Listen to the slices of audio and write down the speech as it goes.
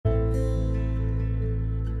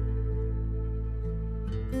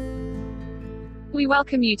We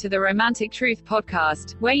welcome you to the Romantic Truth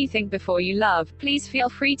Podcast, where you think before you love. Please feel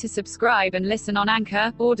free to subscribe and listen on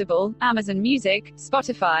Anchor, Audible, Amazon Music,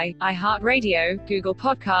 Spotify, iHeartRadio, Google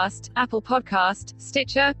Podcast, Apple Podcast,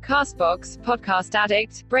 Stitcher, Castbox, Podcast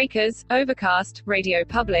Addict, Breakers, Overcast, Radio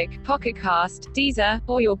Public, Pocket Cast, Deezer,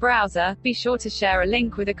 or your browser. Be sure to share a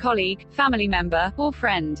link with a colleague, family member, or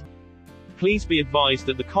friend. Please be advised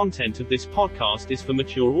that the content of this podcast is for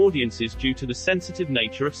mature audiences due to the sensitive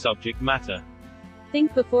nature of subject matter.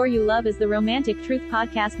 Think before you love is the Romantic Truth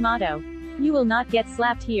Podcast motto. You will not get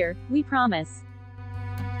slapped here, we promise.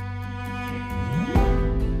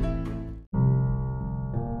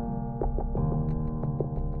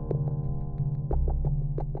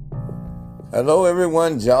 Hello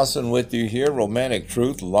everyone, Johnson with you here, Romantic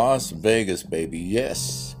Truth, Las Vegas, baby,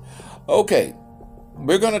 yes. Okay,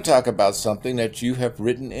 we're going to talk about something that you have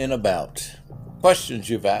written in about, questions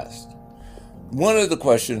you've asked. One of the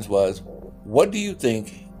questions was, what do you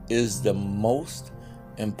think is the most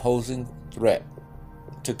imposing threat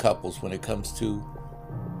to couples when it comes to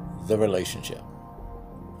the relationship?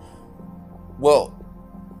 Well,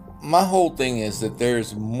 my whole thing is that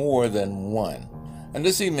there's more than one. And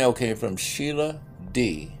this email came from Sheila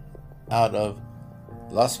D. out of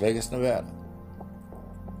Las Vegas, Nevada.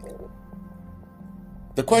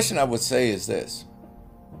 The question I would say is this: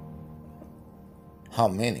 how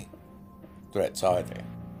many threats are there?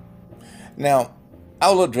 Now,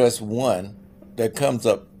 I'll address one that comes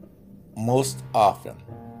up most often,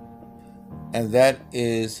 and that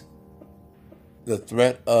is the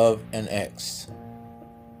threat of an ex.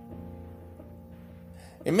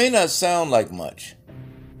 It may not sound like much.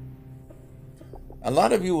 A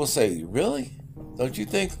lot of you will say, really? Don't you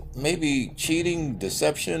think maybe cheating,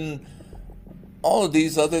 deception, all of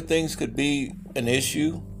these other things could be an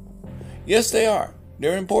issue? Yes, they are.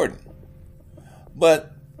 They're important. But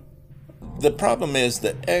the problem is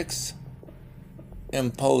the ex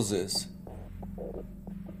imposes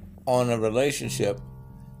on a relationship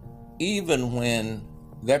even when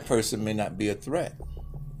that person may not be a threat.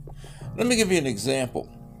 Let me give you an example.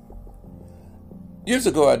 Years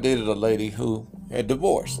ago, I dated a lady who had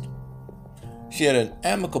divorced. She had an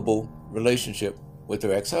amicable relationship with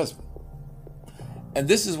her ex-husband. And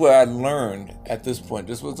this is where I learned at this point,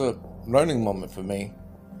 this was a learning moment for me,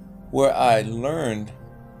 where I learned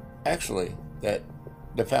actually that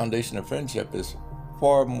the foundation of friendship is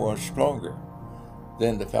far more stronger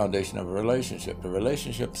than the foundation of a relationship. The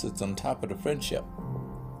relationship sits on top of the friendship,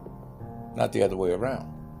 not the other way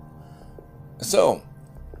around. So,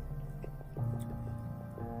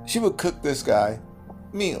 she would cook this guy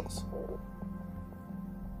meals.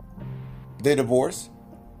 They divorced.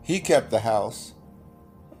 He kept the house.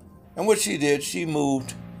 And what she did, she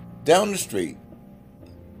moved down the street,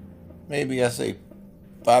 maybe I say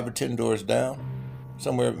 5 or 10 doors down,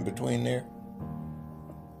 somewhere in between there.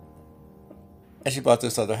 And she bought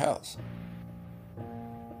this other house.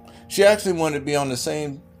 She actually wanted to be on the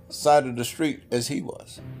same side of the street as he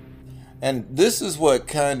was. And this is what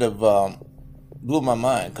kind of blew my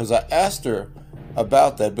mind, because I asked her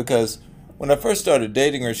about that, because when I first started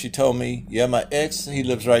dating her, she told me, yeah, my ex, he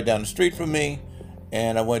lives right down the street from me,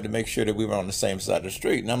 and I wanted to make sure that we were on the same side of the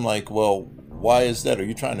street. And I'm like, well, why is that? Are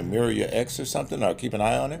you trying to mirror your ex or something, or keep an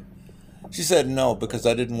eye on him? She said, no, because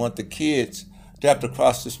I didn't want the kids to have to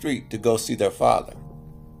cross the street to go see their father.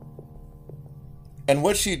 And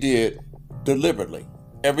what she did deliberately,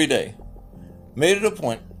 every day, made it a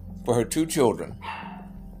point for her 2 children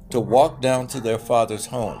to walk down to their father's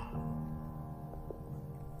home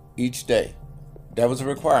each day. That was a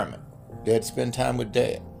requirement. They had to spend time with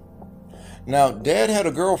Dad. Now, Dad had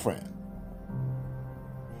a girlfriend,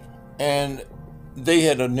 and they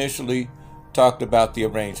had initially talked about the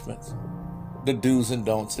arrangements, the do's and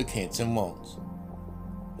don'ts, the can'ts and won'ts.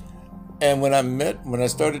 And when I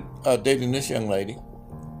started dating this young lady,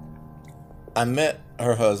 I met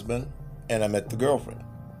her husband and I met the girlfriend.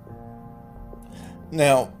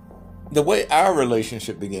 Now, the way our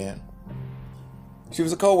relationship began, she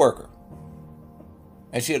was a co-worker.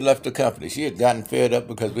 And she had left the company. She had gotten fed up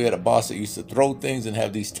because we had a boss that used to throw things and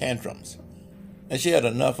have these tantrums. And she had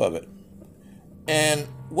enough of it. And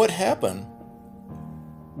what happened,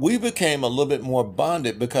 we became a little bit more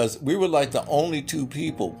bonded because we were like the only 2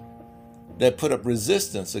 people that put up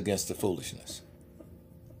resistance against the foolishness.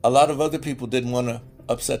 A lot of other people didn't want to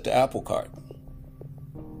upset the apple cart.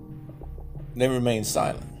 They remained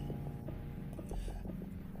silent.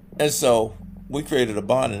 And so we created a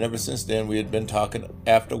bond, and ever since then we had been talking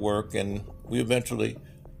after work, and we eventually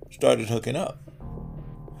started hooking up.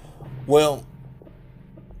 Well,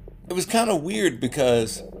 it was kind of weird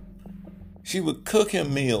because she would cook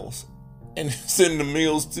him meals and send the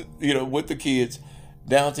meals to, with the kids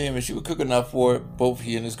down to him, and she would cook enough for both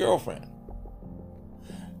he and his girlfriend.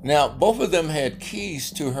 Now, both of them had keys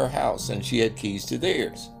to her house, and she had keys to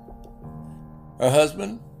theirs. Her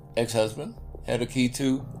husband, ex-husband, had a key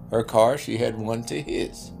to her car. She had one to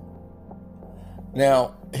his.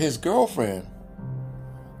 Now, his girlfriend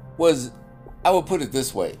was, I would put it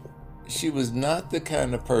this way, she was not the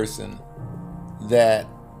kind of person that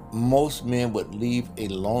most men would leave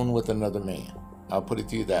alone with another man. I'll put it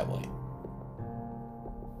to you that way.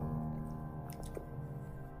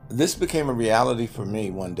 This became a reality for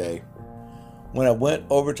me one day when I went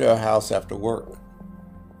over to her house after work.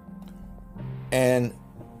 And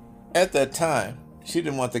at that time, she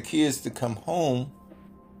didn't want the kids to come home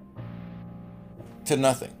to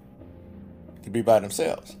nothing, to be by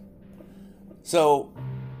themselves. So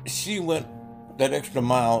she went that extra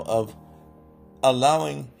mile of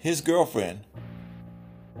allowing his girlfriend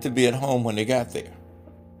to be at home when they got there.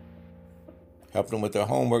 Helped them with their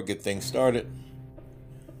homework, get things started.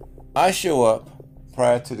 I show up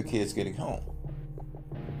prior to the kids getting home.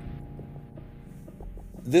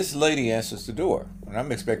 This lady answers the door, and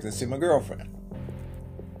I'm expecting to see my girlfriend.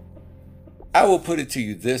 I will put it to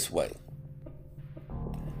you this way.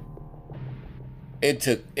 It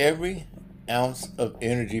took every ounce of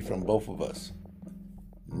energy from both of us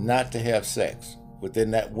not to have sex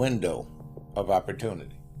within that window of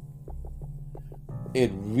opportunity.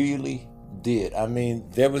 It really did. I mean,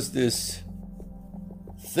 there was this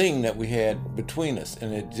thing that we had between us,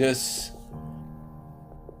 and it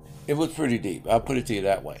was pretty deep. I'll put it to you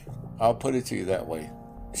that way.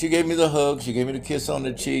 She gave me the hug, she gave me the kiss on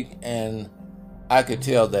the cheek, and I could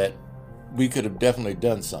tell that we could have definitely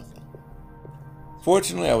done something.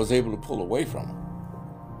 Fortunately, I was able to pull away from her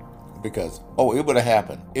because, it would have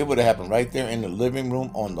happened. It would have happened right there in the living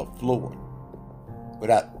room on the floor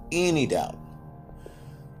without any doubt.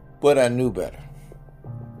 But I knew better.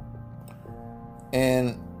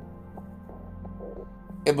 And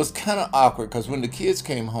it was kind of awkward because when the kids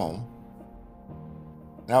came home,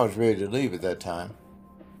 and I was ready to leave at that time,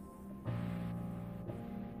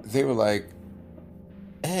 they were like,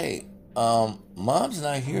 hey, Mom's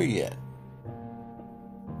not here yet.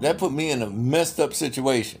 That put me in a messed up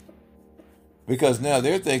situation because now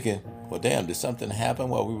they're thinking, well, damn, did something happen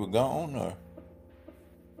while we were gone?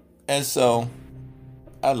 And so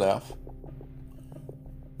I left.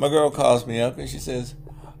 My girl calls me up and she says,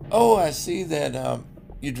 oh, I see that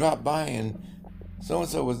you dropped by and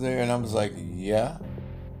so-and-so was there. And I was like, yeah.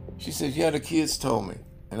 She says, yeah, the kids told me.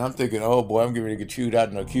 And I'm thinking, oh boy, I'm getting ready to get chewed out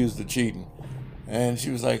and accused of cheating. And she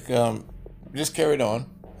was like, just carried on.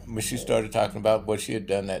 But she started talking about what she had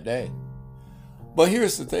done that day. But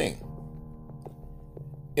here's the thing.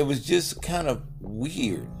 It was just kind of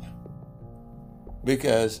weird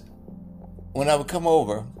because when I would come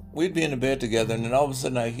over, we'd be in the bed together, and then all of a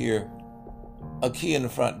sudden I hear a key in the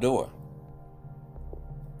front door.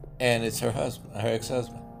 And it's her husband, her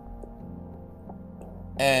ex-husband.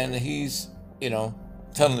 And he's,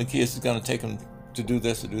 telling the kids he's going to take them to do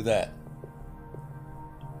this or do that.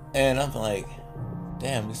 And I'm like,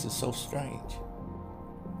 damn, this is so strange.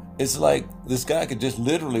 It's like this guy could just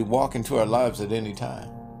literally walk into our lives at any time.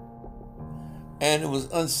 And it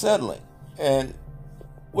was unsettling. And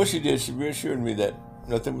what she did, she reassured me that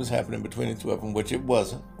nothing was happening between the two of them, which it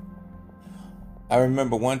wasn't. I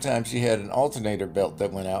remember one time she had an alternator belt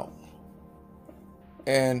that went out.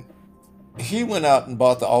 And he went out and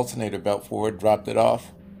bought the alternator belt for her, dropped it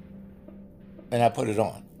off, and I put it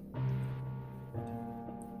on.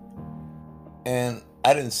 And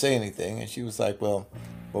I didn't say anything. And she was like, well,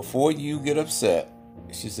 before you get upset,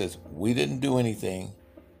 she says, we didn't do anything.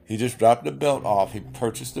 He just dropped the belt off. He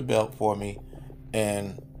purchased the belt for me.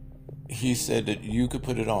 And he said that you could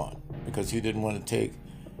put it on because he didn't want to take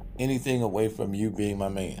anything away from you being my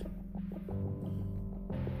man.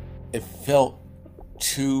 It felt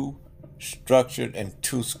too structured and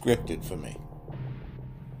too scripted for me.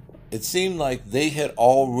 It seemed like they had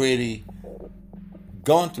already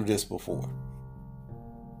gone through this before.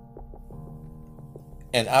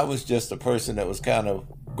 And I was just a person that was kind of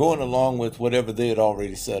going along with whatever they had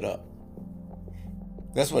already set up.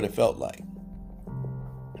 That's what it felt like.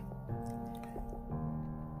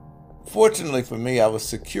 Fortunately for me, I was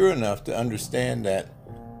secure enough to understand that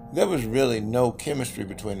there was really no chemistry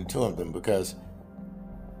between the two of them because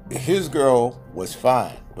his girl was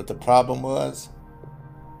fine. But the problem was,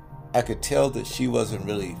 I could tell that she wasn't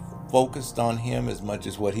really focused on him as much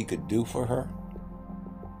as what he could do for her.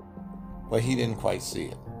 But he didn't quite see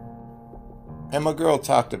it. And my girl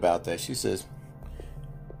talked about that. She says,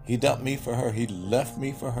 he dumped me for her. He left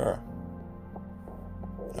me for her.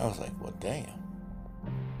 I was like, well, damn.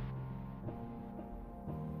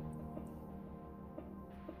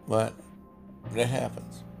 But that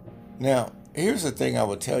happens. Now, here's the thing I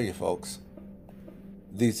would tell you folks.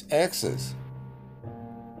 These exes,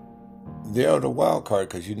 they're the wild card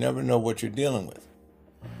because you never know what you're dealing with.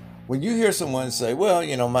 When you hear someone say, well,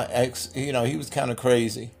 my ex, he was kind of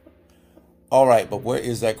crazy. All right, but where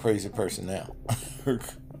is that crazy person now?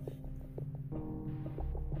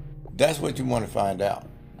 That's what you want to find out.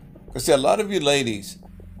 Because see, a lot of you ladies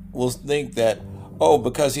will think that, oh,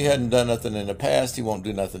 because he hadn't done nothing in the past, he won't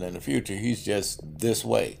do nothing in the future. He's just this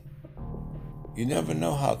way. You never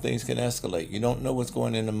know how things can escalate. You don't know what's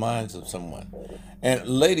going in the minds of someone. And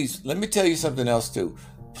ladies, let me tell you something else too.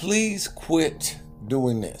 Please quit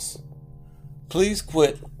doing this. Please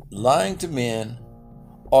quit lying to men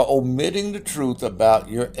or omitting the truth about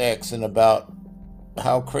your ex and about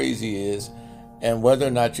how crazy he is and whether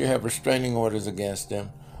or not you have restraining orders against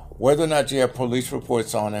him, whether or not you have police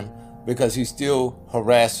reports on him because he's still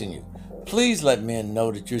harassing you. Please let men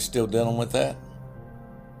know that you're still dealing with that.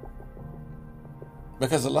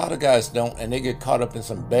 Because a lot of guys don't, and they get caught up in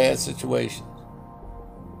some bad situations.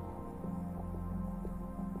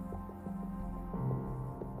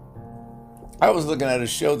 I was looking at a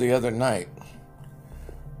show the other night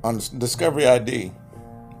on Discovery ID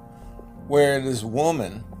where this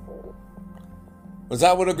woman was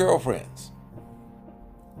out with her girlfriends.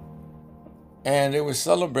 And they were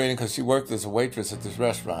celebrating because she worked as a waitress at this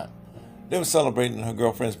restaurant. They were celebrating her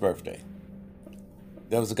girlfriend's birthday.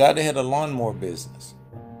 There was a guy that had a lawnmower business,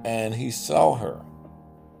 and he saw her,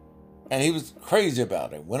 and he was crazy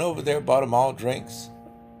about it. Went over there, bought them all drinks,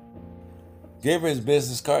 gave her his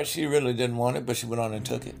business card. She really didn't want it, but she went on and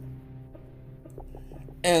took it.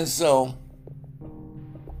 And so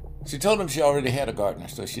she told him she already had a gardener,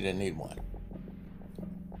 so she didn't need one.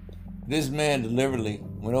 This man deliberately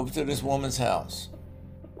went over to this woman's house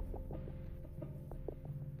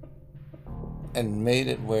and made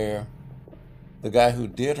it where the guy who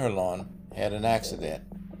did her lawn had an accident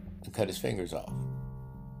and cut his fingers off.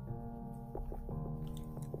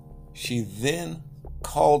 She then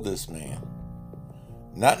called this man,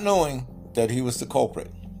 not knowing that he was the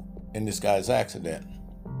culprit in this guy's accident,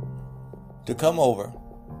 to come over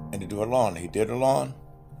and to do her lawn. He did her lawn.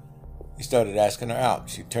 He started asking her out.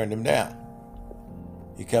 She turned him down.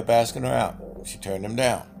 He kept asking her out. She turned him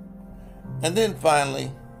down. And then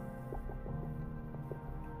finally,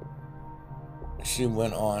 she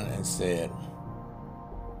went on and said,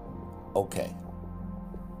 okay.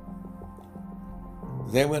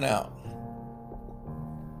 They went out.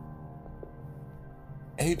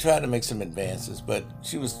 And he tried to make some advances, but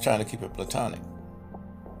she was trying to keep it platonic.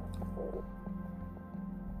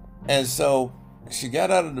 And so she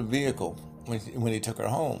got out of the vehicle when he took her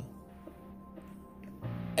home.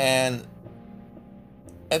 And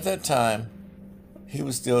at that time, he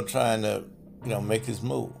was still trying to, make his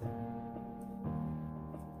move.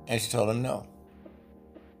 And she told him no.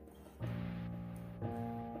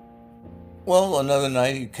 Well, another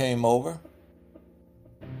night he came over,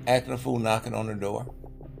 acting a fool, knocking on her door.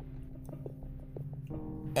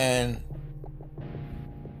 And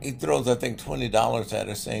he throws, I think, $20 at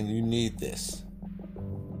her saying, you need this.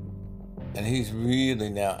 And he's really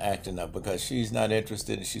now acting up because she's not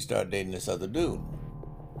interested and she started dating this other dude.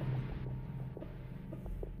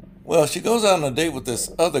 Well, she goes out on a date with this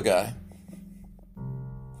other guy.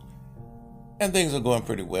 And things are going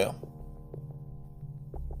pretty well.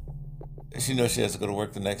 She knows she has to go to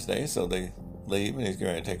work the next day, so they leave and he's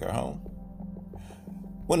going to take her home.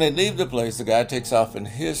 When they leave the place, the guy takes off in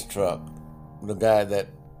his truck, the guy that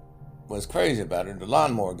was crazy about her, the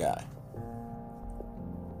lawnmower guy.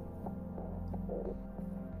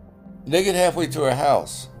 They get halfway to her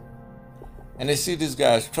house, and they see this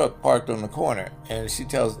guy's truck parked on the corner, and she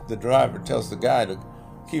tells the guy to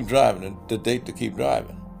keep driving, the date to keep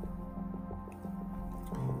driving.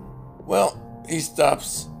 Well, he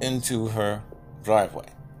stops into her driveway.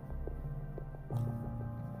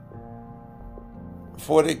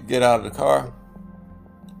 Before they get out of the car,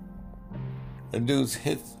 the dude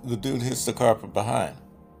hits the car from behind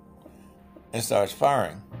and starts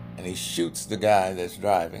firing, and he shoots the guy that's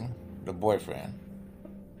driving, the boyfriend.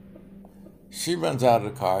 She runs out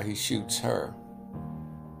of the car, he shoots her.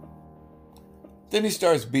 Then he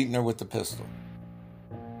starts beating her with the pistol,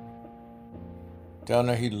 telling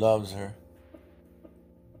her he loves her.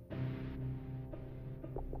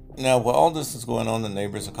 Now, while all this is going on, the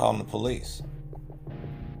neighbors are calling the police.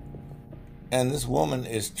 And this woman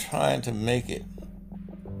is trying to make it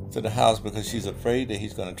to the house because she's afraid that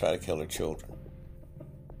he's going to try to kill her children.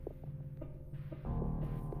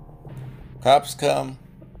 Cops come.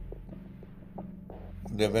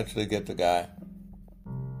 They eventually get the guy,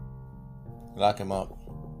 lock him up.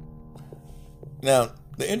 Now,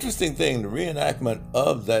 the interesting thing, the reenactment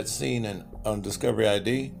of that scene on Discovery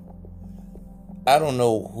ID, I don't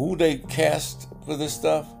know who they cast for this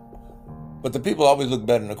stuff, but the people always look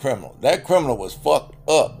better than the criminal. That criminal was fucked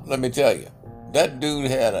up, let me tell you. That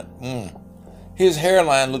dude had his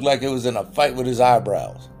hairline looked like it was in a fight with his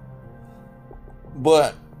eyebrows.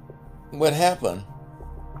 But what happened,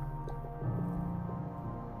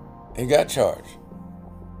 he got charged.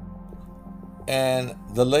 And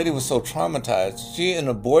the lady was so traumatized, she and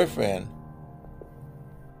her boyfriend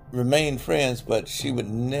remained friends, but she would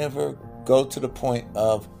never go to the point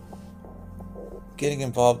of getting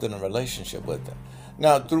involved in a relationship with them.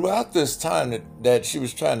 Now, throughout this time that she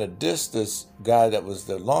was trying to diss this guy that was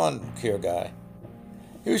the lawn care guy,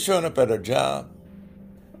 he was showing up at her job,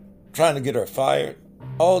 trying to get her fired,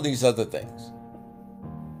 all these other things.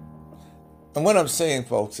 And what I'm saying,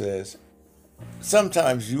 folks, is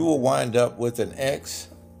sometimes you will wind up with an ex,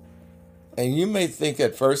 and you may think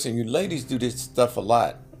at first, and you ladies do this stuff a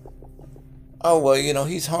lot, oh, well,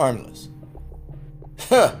 he's harmless.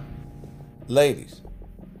 Ladies,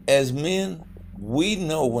 as men, we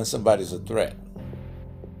know when somebody's a threat.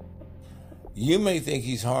 You may think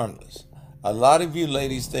he's harmless. A lot of you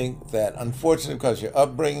ladies think that, unfortunately, because your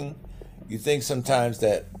upbringing, you think sometimes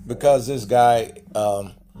that because this guy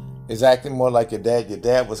is acting more like your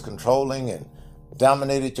dad was controlling and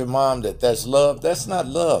dominated your mom, that's love. That's not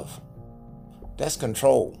love. That's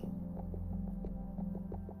control.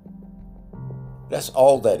 That's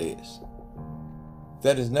all that is.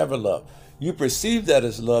 That is never love. You perceive that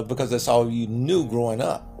as love because that's all you knew growing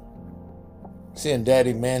up. Seeing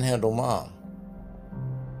daddy manhandle mom.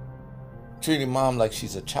 Treating mom like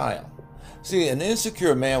she's a child. See, an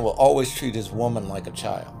insecure man will always treat his woman like a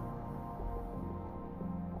child.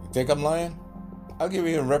 You think I'm lying? I'll give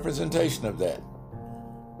you a representation of that.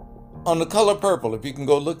 On The Color Purple, if you can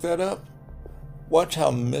go look that up, watch how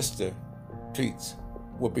Mr. treats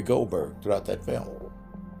Whoopi Goldberg throughout that film.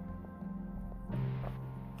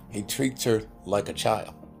 He treats her like a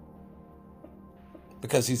child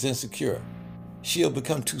because he's insecure. She'll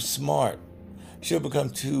become too smart. She'll become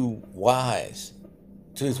too wise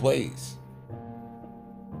to his ways.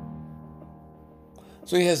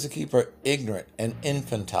 So he has to keep her ignorant and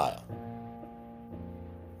infantile.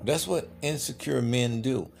 That's what insecure men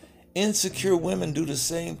do. Insecure women do the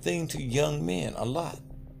same thing to young men a lot.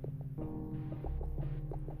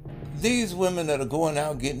 These women that are going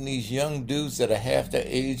out getting these young dudes that are half their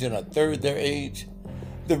age and a third their age,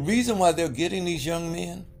 the reason why they're getting these young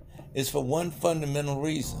men is for one fundamental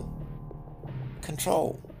reason: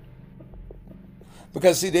 control.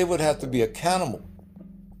 Because see, they would have to be accountable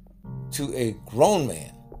to a grown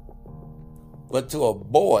man, but to a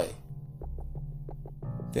boy,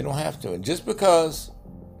 they don't have to. And just because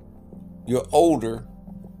you're older,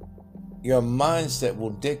 your mindset will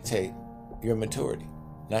dictate your maturity,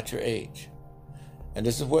 not your age. And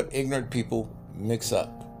this is what ignorant people mix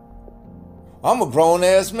up. I'm a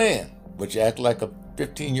grown-ass man, but you act like a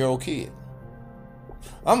 15-year-old kid.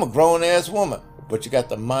 I'm a grown-ass woman, but you got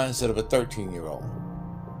the mindset of a 13-year-old.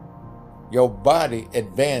 Your body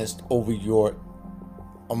advanced over your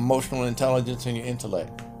emotional intelligence and your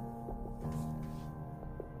intellect.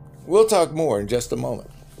 We'll talk more in just a moment.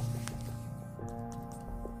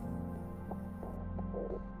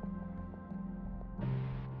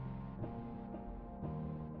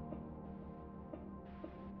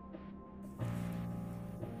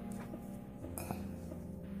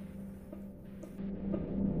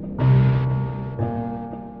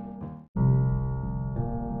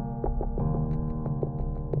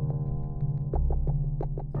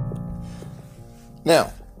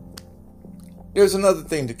 Now, there's another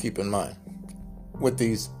thing to keep in mind with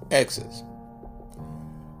these exes.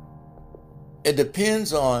 It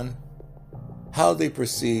depends on how they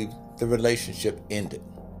perceive the relationship ended.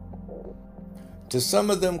 To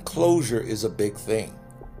some of them, closure is a big thing.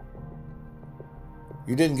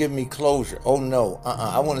 You didn't give me closure. Oh no,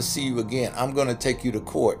 I want to see you again. I'm going to take you to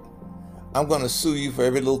court. I'm going to sue you for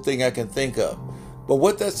every little thing I can think of. But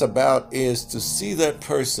what that's about is to see that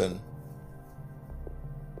person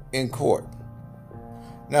in court.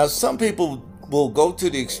 Now, some people will go to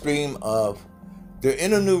the extreme of they're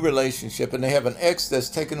in a new relationship and they have an ex that's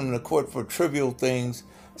taking them to court for trivial things,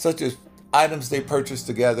 such as items they purchased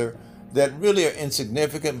together that really are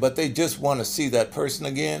insignificant, but they just want to see that person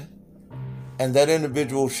again. And that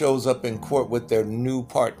individual shows up in court with their new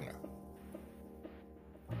partner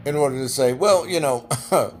in order to say, well,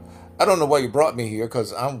 I don't know why you brought me here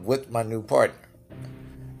because I'm with my new partner.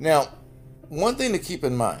 Now, one thing to keep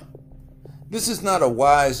in mind This is not a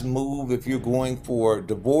wise move if you're going for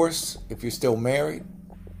divorce, if you're still married,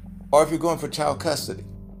 or if you're going for child custody.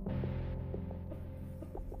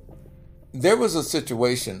 There was a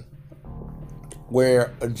situation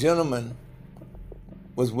where a gentleman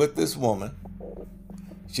was with this woman.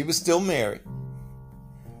 She was still married,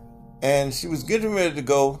 and she was getting ready to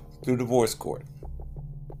go through divorce court.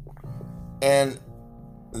 And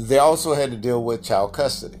they also had to deal with child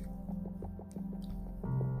custody.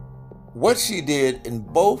 What she did in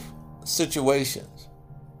both situations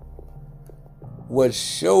was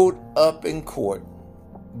showed up in court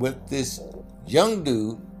with this young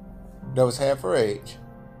dude that was half her age,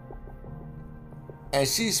 and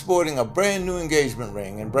she's sporting a brand new engagement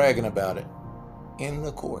ring and bragging about it in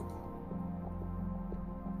the court.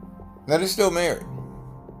 Now they're still married.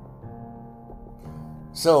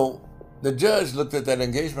 So the judge looked at that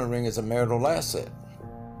engagement ring as a marital asset.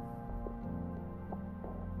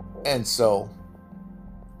 And so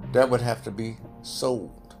that would have to be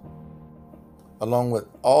sold along with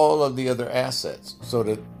all of the other assets so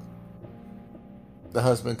that the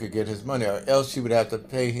husband could get his money, or else she would have to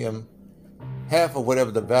pay him half of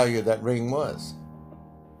whatever the value of that ring was.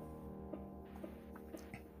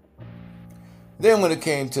 Then when it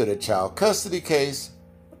came to the child custody case,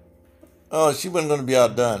 she wasn't going to be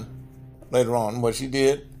outdone later on. What she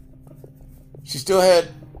did, she still had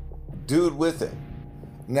dude with her.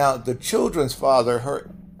 Now, the children's father, her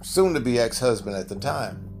soon-to-be ex-husband at the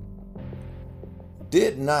time,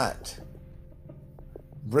 did not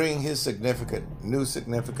bring his new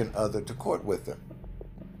significant other to court with him.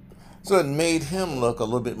 So it made him look a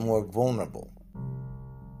little bit more vulnerable.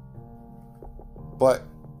 But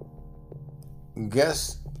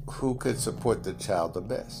guess who could support the child the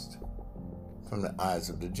best from the eyes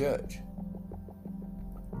of the judge?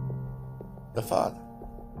 The father.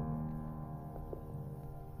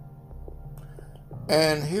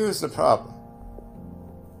 And here's the problem.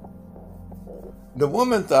 The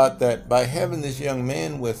woman thought that by having this young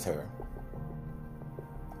man with her,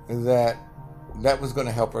 that was going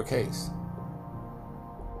to help her case.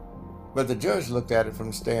 But the judge looked at it from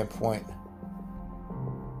the standpoint,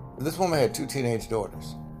 this woman had 2 teenage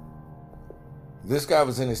daughters. This guy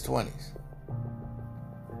was in his 20s.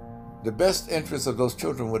 The best interest of those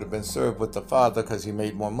children would have been served with the father because he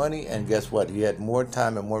made more money, and guess what? He had more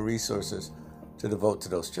time and more resources to devote to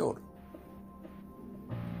those children.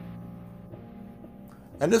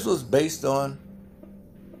 And this was based on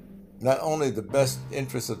not only the best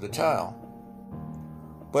interest of the child,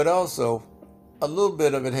 but also a little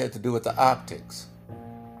bit of it had to do with the optics.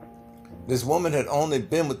 This woman had only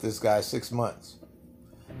been with this guy 6 months.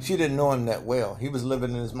 She didn't know him that well. He was living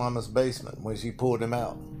in his mama's basement when she pulled him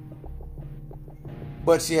out.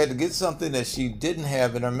 But she had to get something that she didn't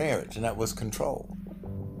have in her marriage, and that was control.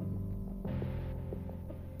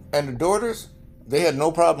 And the daughters, they had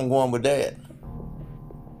no problem going with dad.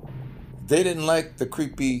 They didn't like the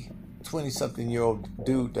creepy 20-something-year-old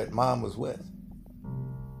dude that mom was with,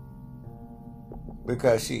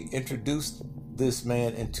 because she introduced this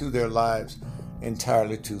man into their lives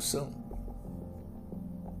entirely too soon.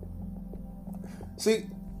 See,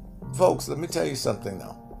 folks, let me tell you something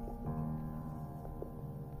now.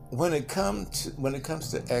 When it comes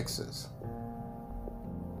to exes,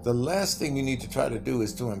 the last thing you need to try to do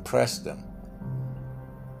is to impress them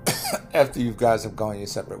after you guys have gone your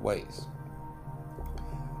separate ways.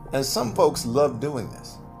 And some folks love doing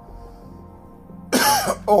this.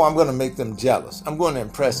 Oh, I'm going to make them jealous. I'm going to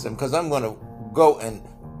impress them because I'm going to go and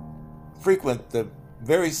frequent the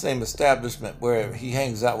very same establishment where he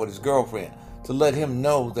hangs out with his girlfriend to let him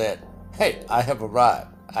know that, hey, I have arrived.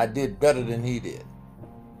 I did better than he did.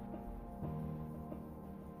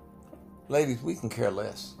 Ladies, we can care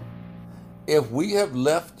less. If we have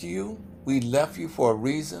left you, we left you for a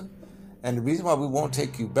reason, and the reason why we won't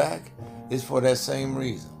take you back is for that same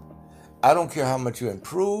reason. I don't care how much you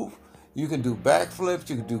improve. You can do backflips,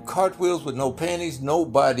 you can do cartwheels with no panties.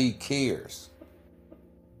 Nobody cares.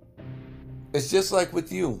 It's just like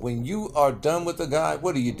with you. When you are done with a guy,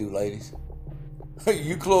 what do you do, ladies?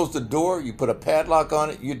 You close the door, you put a padlock on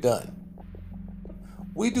it, you're done.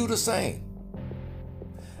 We do the same.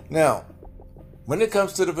 Now, when it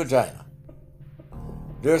comes to the vagina,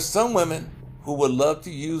 there are some women who would love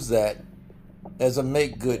to use that as a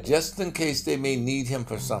make good just in case they may need him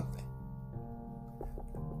for something.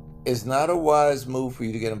 It's not a wise move for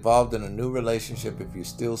you to get involved in a new relationship if you're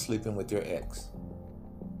still sleeping with your ex.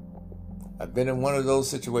 I've been in one of those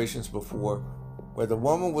situations before where the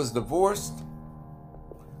woman was divorced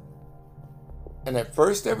And at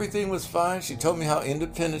first everything was fine. She told me how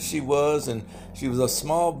independent she was, and she was a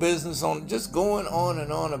small business owner, just going on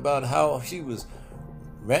and on about how she was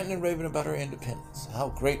ranting and raving about her independence, how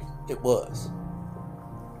great it was.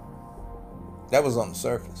 That was on the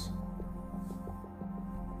surface.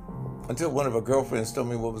 Until one of her girlfriends told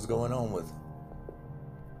me what was going on with her.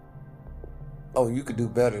 Oh, you could do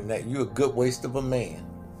better than that. You're a good waste of a man.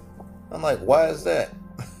 I'm like, why is that?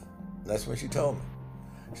 That's when she told me.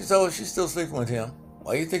 She said, oh, she's still sleeping with him.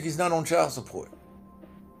 Why do you think he's not on child support?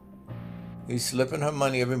 He's slipping her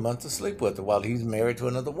money every month to sleep with her while he's married to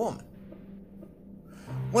another woman.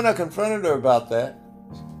 When I confronted her about that,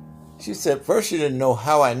 she said, first she didn't know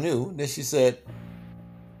how I knew. Then she said,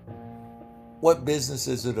 what business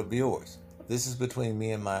is it of yours? This is between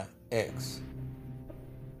me and my ex.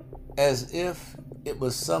 As if it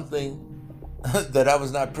was something that I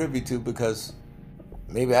was not privy to because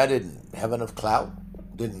maybe I didn't have enough clout,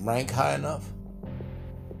 didn't rank high enough.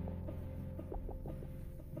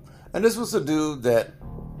 And this was a dude that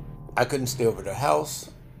I couldn't stay over at their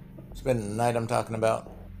house, spending the night I'm talking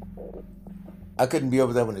about. I couldn't be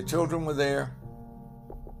over there when the children were there.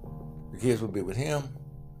 The kids would be with him.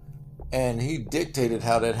 And he dictated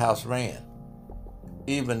how that house ran,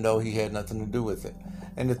 even though he had nothing to do with it.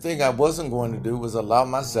 And the thing I wasn't going to do was allow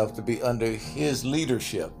myself to be under his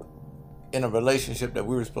leadership in a relationship that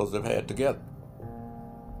we were supposed to have had together.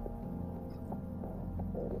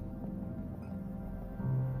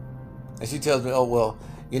 And she tells me, oh, well,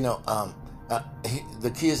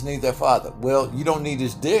 the kids need their father. Well, you don't need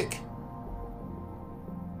his dick.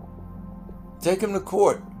 Take him to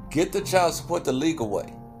court. Get the child support the legal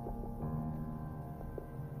way.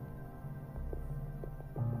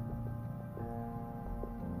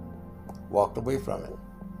 Walked away from it.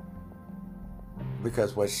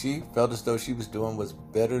 Because what she felt as though she was doing was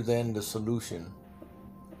better than the solution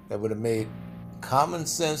that would have made common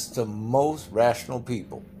sense to most rational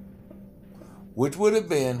people. Which would have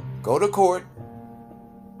been, go to court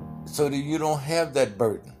so that you don't have that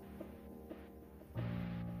burden.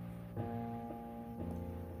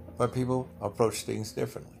 But people approach things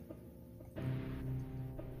differently.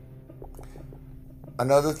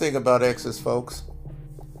 Another thing about exes, folks,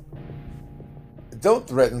 don't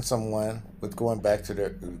threaten someone with going back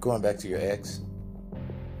to your ex.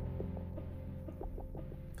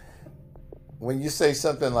 When you say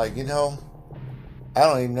something like, I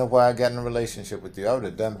don't even know why I got in a relationship with you. I would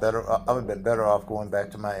have been better off going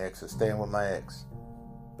back to my ex or staying with my ex.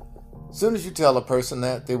 As soon as you tell a person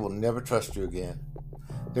that, they will never trust you again.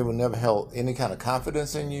 They will never have any kind of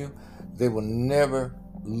confidence in you. They will never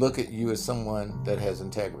look at you as someone that has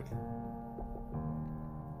integrity.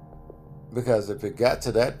 Because if it got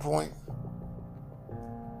to that point,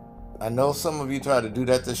 I know some of you try to do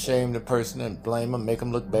that to shame the person and blame them, make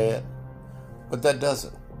them look bad. But that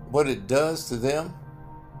doesn't. What it does to them,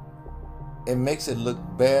 it makes it look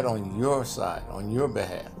bad on your side, on your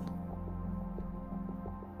behalf.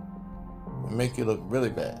 It make you look really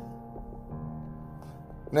bad.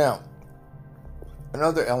 Now,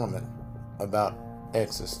 another element about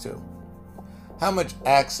exes too. How much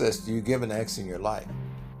access do you give an ex in your life?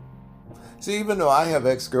 See, even though I have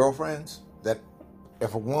ex-girlfriends, that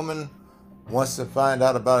if a woman wants to find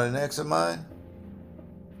out about an ex of mine,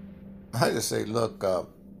 I just say, look,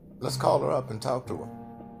 let's call her up and talk to her.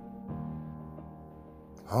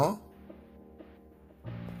 Huh?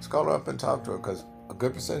 Let's call her up and talk to her, because a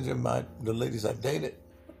good percentage of the ladies I dated,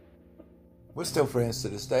 we're still friends to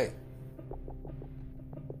this day.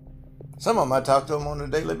 Some of them I talk to them on a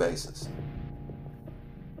daily basis.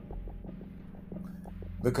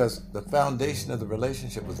 Because the foundation of the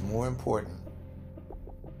relationship was more important.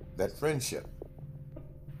 That friendship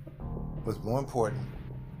was more important,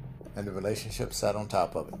 and the relationship sat on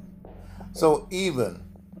top of it. So even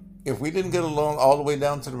if we didn't get along all the way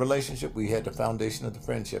down to the relationship, we had the foundation of the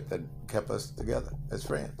friendship that kept us together as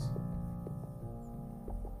friends.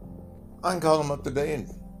 I can call them up today and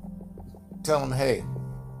tell them, hey,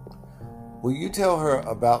 will you tell her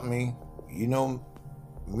about me? You know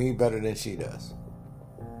me better than she does.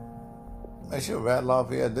 And she'll rattle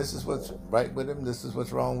off, yeah, this is what's right with him, this is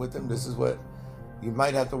what's wrong with him, this is what you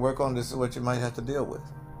might have to work on, this is what you might have to deal with.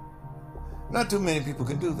 Not too many people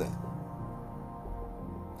can do that.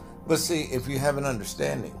 But see, if you have an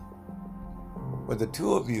understanding where the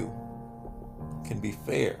two of you can be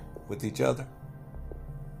fair with each other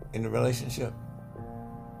in the relationship,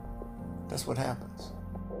 that's what happens.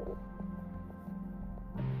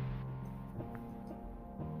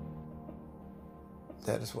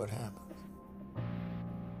 That is what happens.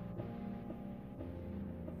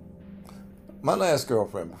 My last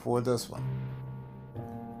girlfriend before this one,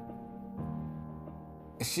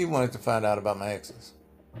 she wanted to find out about my exes.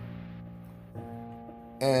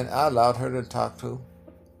 And I allowed her to talk to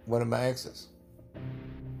one of my exes.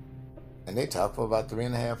 And they talked for about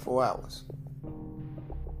 3.5, 4 hours.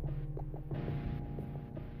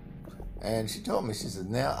 And she told me, she said,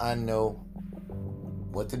 now I know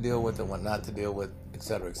what to deal with and what not to deal with,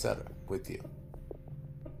 etc., with you.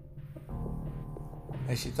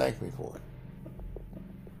 And she thanked me for it.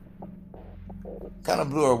 Kind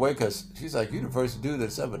of blew her away because she's like, you're the first dude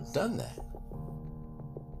that's ever done that.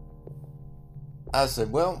 I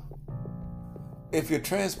said, well, if you're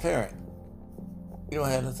transparent, you don't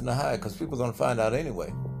have nothing to hide because people are going to find out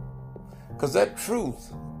anyway. Because that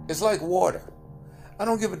truth is like water. I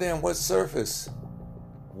don't give a damn what surface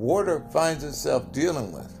water finds itself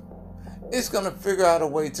dealing with. It's going to figure out a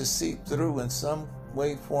way to seep through in some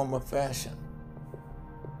way, form, or fashion.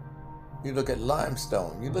 You look at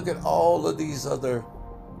limestone. You look at all of these other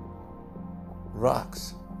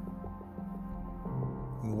rocks.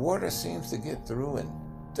 Water seems to get through and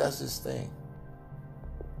does its thing.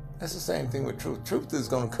 That's the same thing with truth. Truth is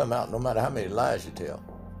going to come out no matter how many lies you tell.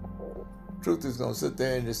 Truth is going to sit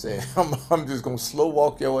there and just say, I'm just going to slow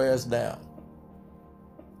walk your ass down.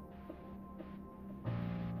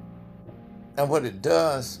 And what it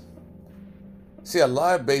does, see, a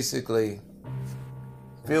lie basically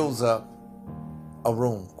fills up a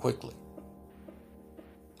room quickly.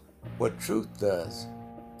 What truth does,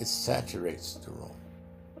 it saturates the room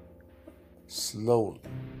slowly,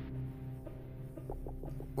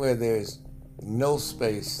 where there's no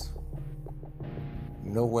space,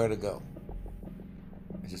 nowhere to go.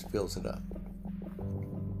 It just fills it up.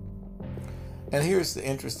 And here's the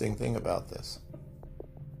interesting thing about this.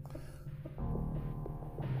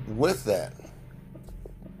 With that,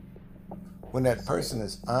 when that person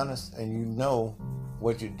is honest and you know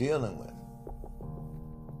what you're dealing with,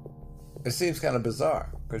 it seems kind of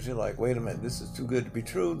bizarre because you're like, wait a minute, this is too good to be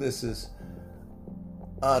true. This must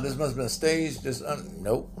have been staged.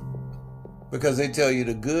 Nope. Because they tell you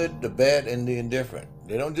the good, the bad, and the indifferent.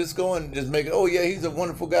 They don't just go and just make it, oh yeah, he's a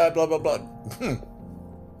wonderful guy, blah, blah, blah.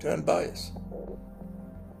 They're unbiased.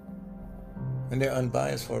 And they're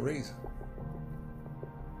unbiased for a reason.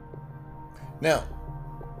 Now,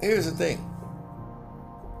 here's the thing.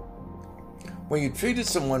 When you treated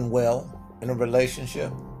someone well in a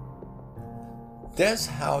relationship, that's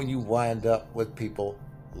how you wind up with people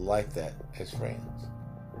like that as friends.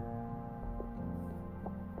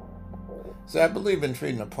 So I believe in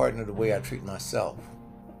treating a partner the way I treat myself.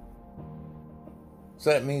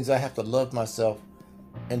 So that means I have to love myself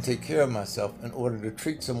and take care of myself in order to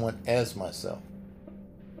treat someone as myself.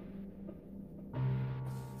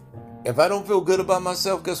 If I don't feel good about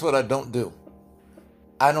myself, guess what I don't do?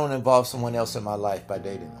 I don't involve someone else in my life by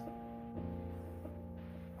dating them.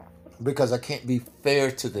 Because I can't be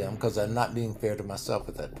fair to them because I'm not being fair to myself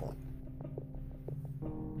at that point.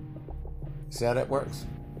 See how that works?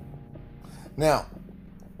 Now,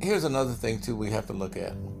 here's another thing too we have to look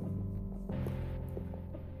at.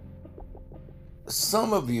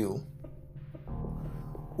 Some of you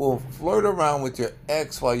will flirt around with your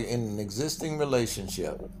ex while you're in an existing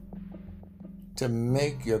relationship to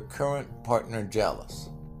make your current partner jealous.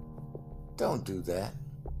 Don't do that.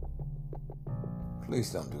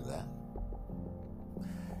 Please don't do that.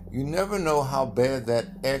 You never know how bad that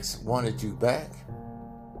ex wanted you back.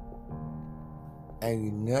 And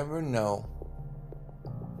you never know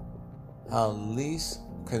how least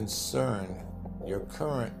concerned your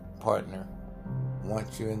current partner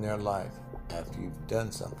wants you in their life after you've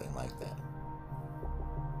done something like that.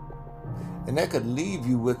 And that could leave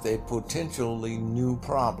you with a potentially new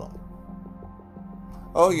problem.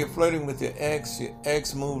 Oh, you're flirting with your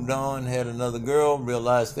ex moved on, had another girl,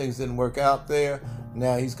 realized things didn't work out there.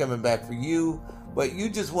 Now he's coming back for you. But you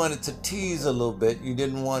just wanted to tease a little bit. You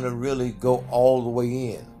didn't want to really go all the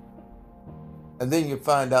way in. And then you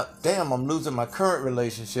find out, damn, I'm losing my current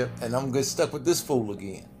relationship and I'm get stuck with this fool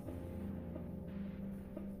again.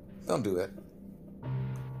 Don't do it.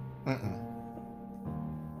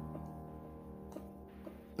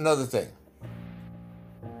 Another thing.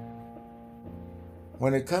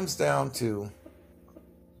 When it comes down to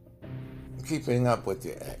keeping up with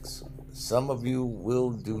your ex, some of you will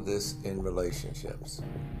do this in relationships.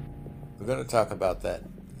 We're going to talk about that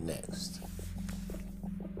next.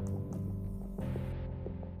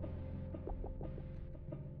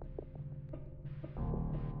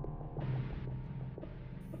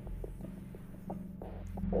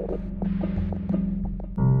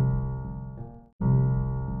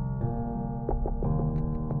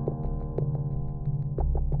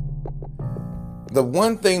 The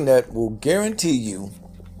one thing that will guarantee you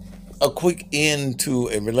a quick end to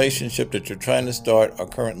a relationship that you're trying to start or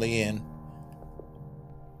currently in,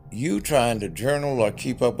 you trying to journal or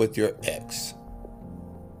keep up with your ex.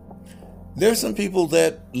 There's some people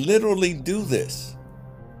that literally do this.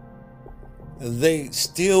 They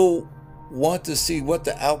still want to see what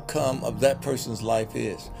the outcome of that person's life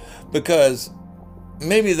is, because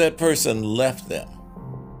maybe that person left them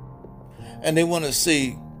and they want to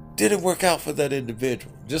see, did it work out for that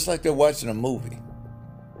individual? Just like they're watching a movie.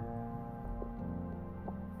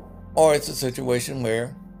 Or it's a situation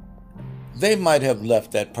where they might have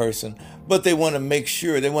left that person, but they want to make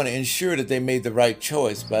sure, they want to ensure that they made the right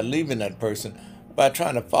choice by leaving that person, by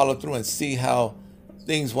trying to follow through and see how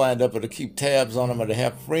things wind up, or to keep tabs on them, or to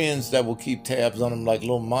have friends that will keep tabs on them like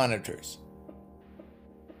little monitors,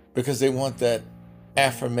 because they want that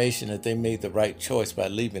affirmation that they made the right choice by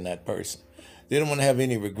leaving that person. They don't want to have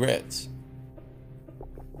any regrets.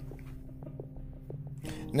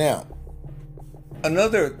 Now,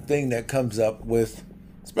 another thing that comes up with,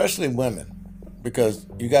 especially women, because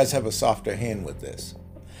you guys have a softer hand with this.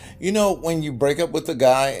 You know, when you break up with a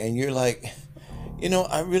guy and you're like,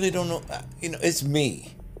 I really don't know, it's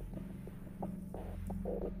me.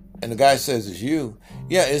 And the guy says, it's you.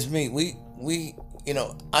 Yeah, it's me.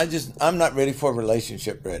 I'm not ready for a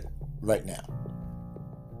relationship right now.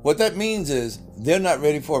 What that means is they're not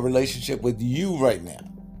ready for a relationship with you right now.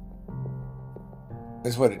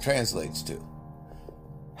 That's what it translates to.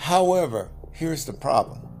 However, here's the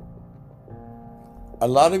problem. A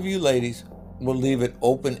lot of you ladies will leave it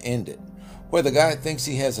open-ended, where the guy thinks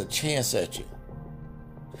he has a chance at you.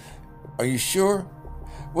 Are you sure?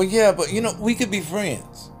 Well, yeah, but we could be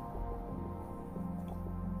friends.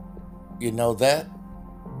 You know that?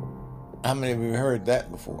 How many of you heard that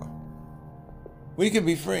before? We could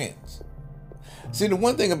be friends. See, the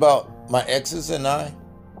one thing about my exes and I,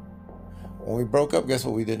 when we broke up, guess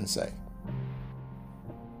what we didn't say?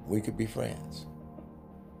 We could be friends.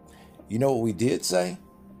 You know what we did say?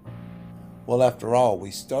 Well, after all,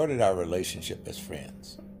 we started our relationship as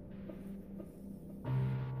friends.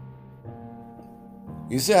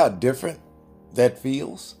 You see how different that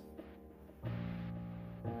feels?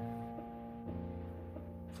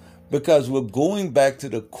 Because we're going back to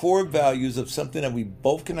the core values of something that we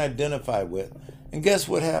both can identify with. And guess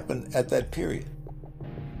what happened at that period?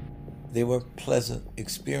 They were pleasant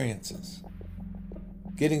experiences.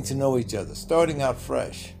 Getting to know each other, starting out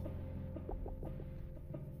fresh.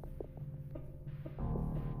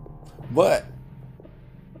 But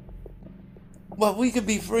we could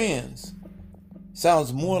be friends.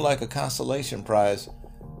 Sounds more like a consolation prize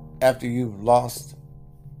after you've lost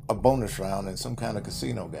a bonus round in some kind of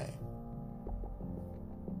casino game.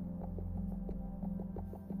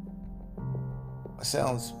 It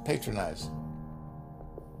sounds patronizing.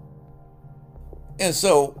 And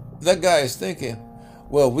so that guy is thinking,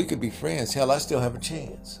 well, we could be friends. Hell, I still have a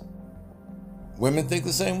chance. Women think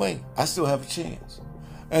the same way. I still have a chance.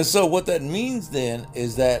 And so what that means then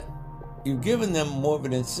is that you've given them more of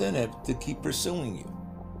an incentive to keep pursuing you.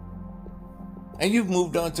 And you've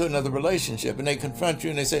moved on to another relationship, and they confront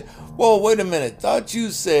you and they say, whoa, wait a minute. Thought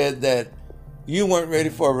you said that you weren't ready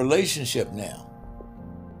for a relationship now.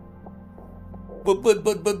 But,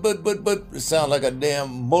 it sounds like a damn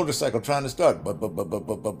motorcycle trying to start.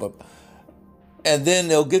 But. And then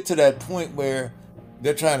they'll get to that point where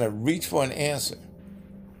they're trying to reach for an answer.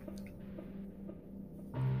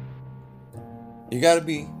 You got to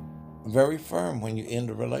be very firm when you end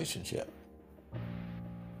a relationship,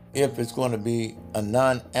 if it's going to be a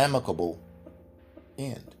non-amicable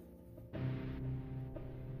end.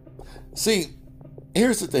 See,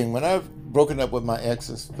 here's the thing. When I've broken up with my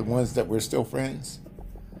exes, the ones that we're still friends,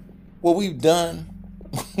 what we've done,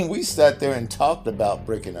 we sat there and talked about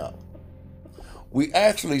breaking up. We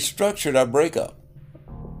actually structured our breakup.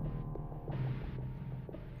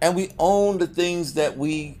 And we owned the things that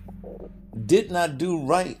we did not do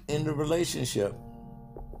right in the relationship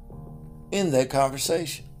in that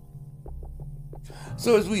conversation.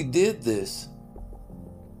 So as we did this,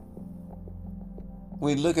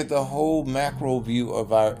 we look at the whole macro view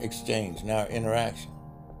of our exchange and our interaction.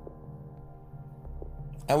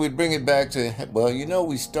 And we bring it back to, well,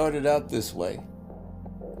 we started out this way.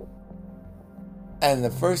 And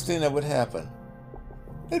the first thing that would happen,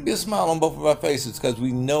 there'd be a smile on both of our faces, because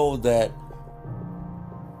we know that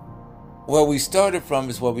where we started from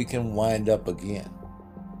is where we can wind up again.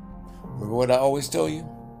 Remember what I always tell you?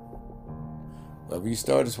 Wherever you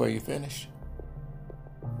start is where you finish.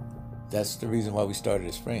 That's the reason why we started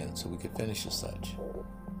as friends, so we could finish as such.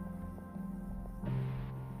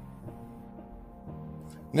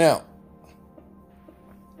 Now,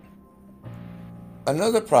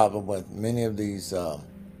 Another problem with many of these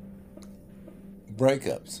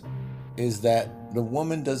breakups is that the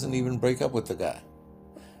woman doesn't even break up with the guy.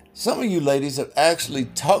 Some of you ladies have actually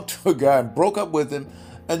talked to a guy and broke up with him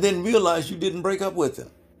and then realized you didn't break up with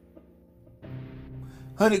him.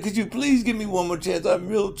 Honey, could you please give me one more chance? I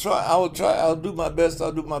will try. I'll do my best.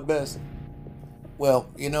 I'll do my best.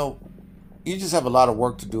 Well, you just have a lot of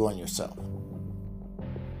work to do on yourself.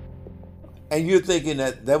 And you're thinking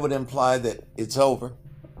that would imply that it's over,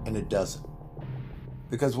 and it doesn't.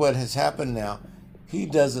 Because what has happened now, he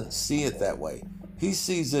doesn't see it that way. He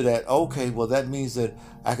sees it at, okay, well, that means that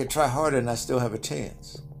I could try harder and I still have a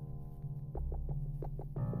chance.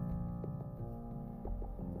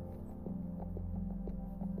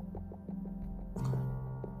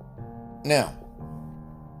 Now,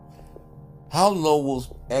 how low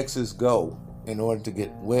will exes go in order to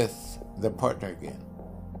get with their partner again?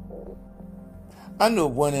 I knew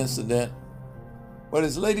of one incident where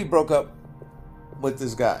this lady broke up with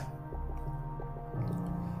this guy.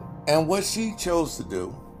 And what she chose to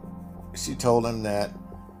do, she told him that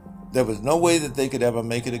there was no way that they could ever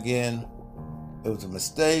make it again. It was a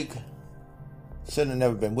mistake. Shouldn't have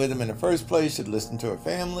never been with him in the first place. Should listen to her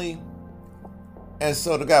family. And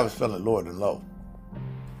so the guy was feeling lower than low.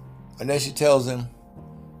 And then she tells him,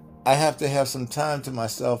 I have to have some time to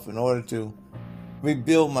myself in order to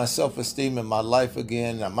rebuild my self-esteem in my life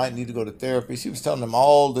again. I might need to go to therapy. She was telling him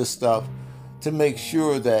all this stuff to make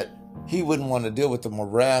sure that he wouldn't want to deal with the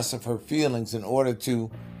morass of her feelings in order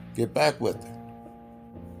to get back with her.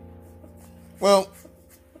 Well,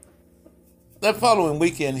 that following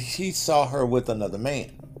weekend, he saw her with another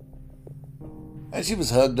man. And she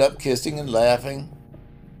was hugged up, kissing and laughing.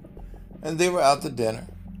 And they were out to dinner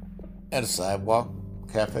at a sidewalk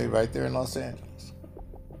cafe right there in Los Angeles.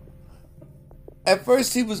 At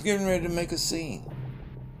first, he was getting ready to make a scene.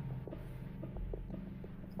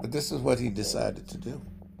 But this is what he decided to do.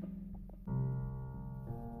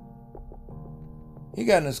 He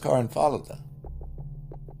got in his car and followed them.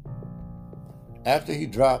 After he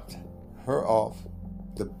dropped her off,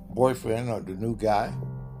 the boyfriend or the new guy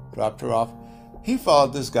dropped her off, he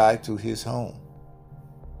followed this guy to his home.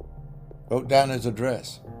 Wrote down his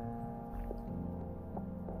address.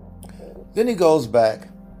 Then he goes back,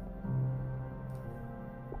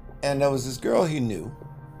 and there was this girl he knew,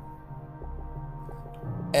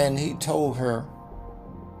 and he told her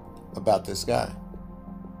about this guy,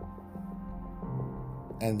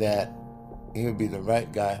 and that he would be the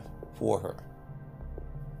right guy for her.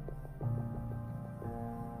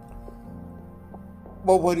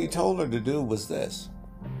 But what he told her to do was this.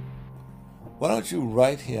 Why don't you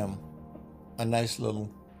write him a nice little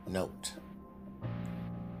note?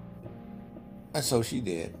 And so she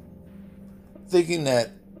did, thinking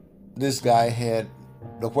that this guy had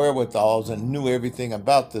the wherewithals and knew everything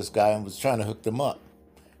about this guy and was trying to hook them up.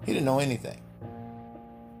 He didn't know anything.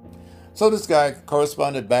 So this guy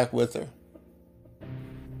corresponded back with her,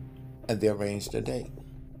 and they arranged a date.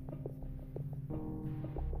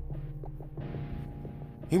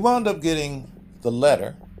 He wound up getting the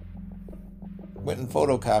letter, went and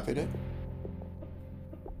photocopied it,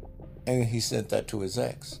 and he sent that to his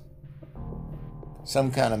ex.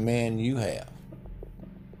 Some kind of man you have.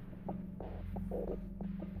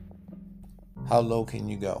 How low can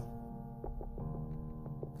you go?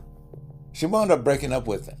 She wound up breaking up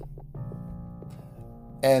with him.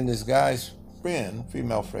 And this guy's friend,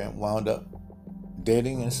 female friend, wound up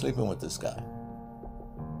dating and sleeping with this guy.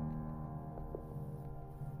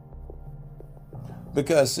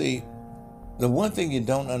 Because, see, the one thing you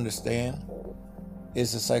don't understand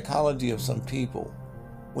is the psychology of some people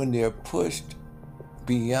when they're pushed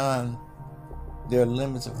beyond their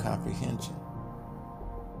limits of comprehension,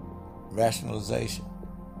 rationalization.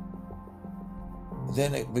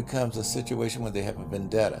 Then it becomes a situation where they have a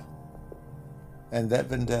vendetta. And that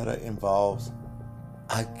vendetta involves,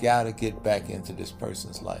 I gotta get back into this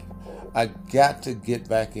person's life. I got to get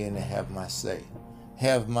back in and have my say,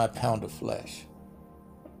 have my pound of flesh.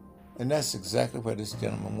 And that's exactly where this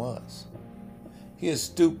gentleman was. He has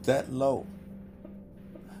stooped that low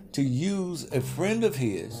to use a friend of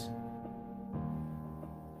his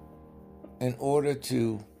in order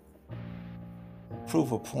to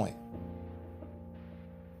prove a point.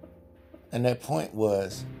 And that point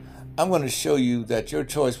was, I'm going to show you that your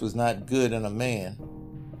choice was not good in a man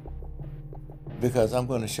because I'm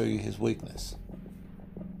going to show you his weakness.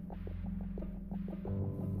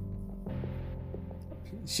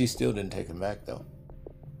 She still didn't take him back, though.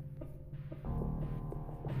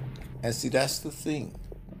 And see, that's the thing.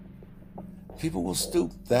 People will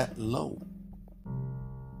stoop that low.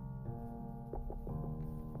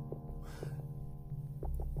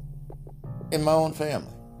 in my own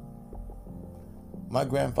family. My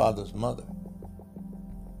grandfather's mother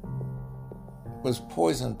was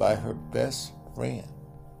poisoned by her best friend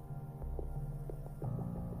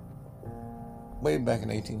way back in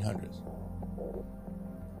the 1800s.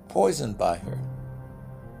 Poisoned by her.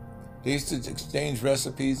 They used to exchange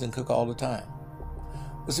recipes and cook all the time.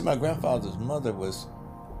 But see, my grandfather's mother was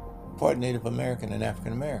part Native American and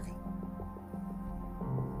African American.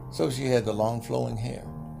 So she had the long flowing hair.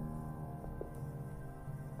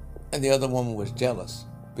 And the other woman was jealous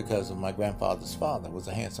because of my grandfather's father was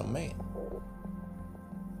a handsome man.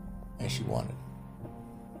 And she wanted it.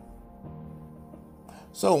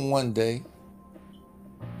 So one day,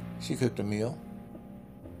 she cooked a meal,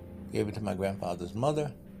 gave it to my grandfather's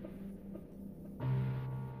mother.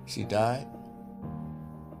 She died.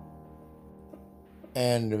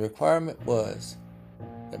 And the requirement was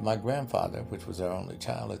that my grandfather, which was our only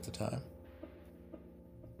child at the time,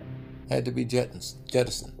 had to be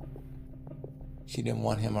jettisoned. She didn't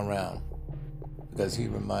want him around because he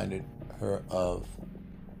reminded her of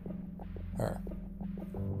her.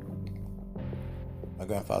 My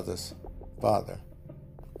grandfather's father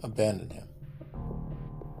abandoned him.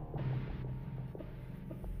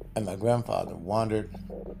 And my grandfather wandered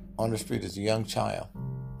on the street as a young child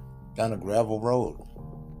down a gravel road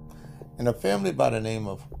in a family by the name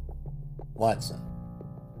of Watson.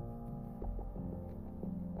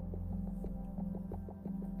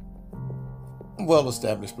 A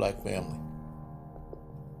well-established black family.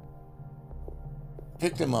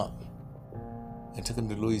 Picked him up and took him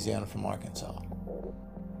to Louisiana from Arkansas.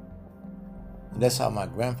 And that's how my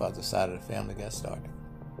grandfather's side of the family got started.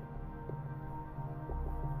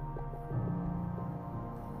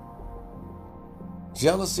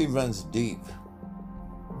 Jealousy runs deep.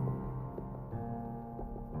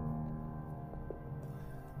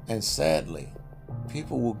 And sadly,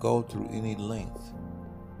 people will go through any length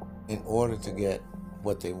in order to get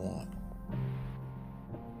what they want.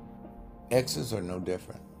 Exes are no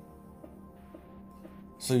different.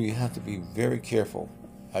 So you have to be very careful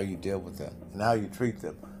how you deal with them and how you treat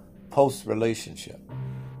them post-relationship.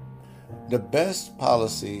 The best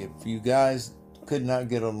policy, if you guys could not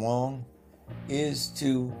get along, is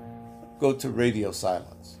to go to radio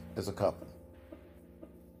silence as a couple.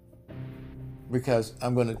 Because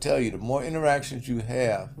I'm going to tell you, the more interactions you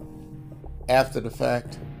have after the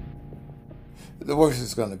fact, the worse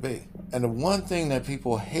it's going to be. And the one thing that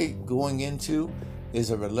people hate going into is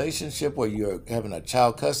a relationship where you're having a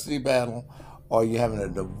child custody battle or you're having a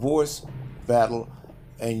divorce battle,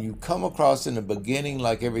 and you come across in the beginning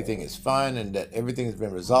like everything is fine and that everything has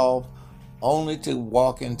been resolved, only to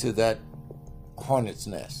walk into that hornet's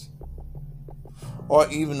nest. Or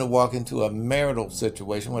even to walk into a marital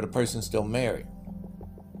situation where the person's still married.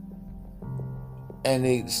 And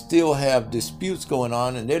they still have disputes going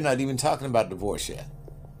on, and they're not even talking about divorce yet.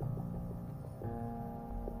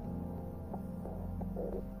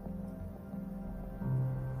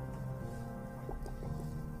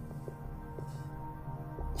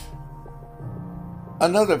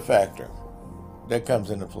 Another factor that comes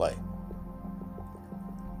into play: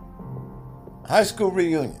 high school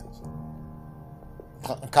reunions,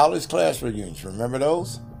 college class reunions. Remember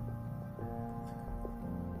those?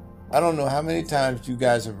 I don't know how many times you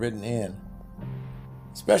guys have written in,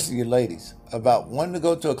 especially you ladies, about wanting to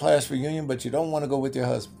go to a class reunion, but you don't want to go with your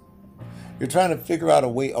husband. You're trying to figure out a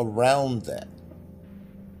way around that.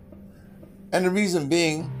 And the reason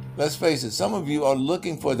being, let's face it, some of you are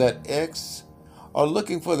looking for that ex, or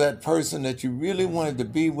looking for that person that you really wanted to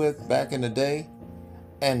be with back in the day,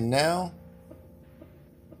 and now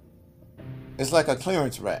it's like a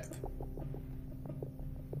clearance rack.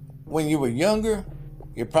 When you were younger,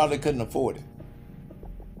 you probably couldn't afford it.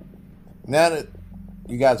 Now that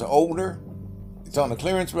you guys are older, it's on the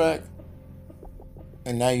clearance rack,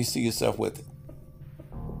 and now you see yourself with it.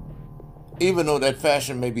 Even though that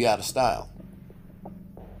fashion may be out of style,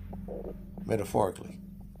 metaphorically.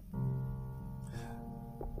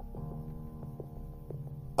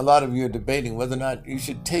 A lot of you are debating whether or not you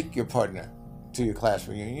should take your partner to your class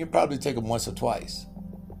reunion. You probably take them once or twice.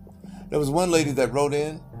 There was one lady that wrote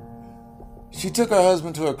in. She took her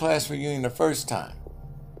husband to her class reunion the first time.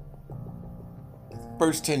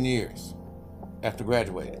 First 10 years after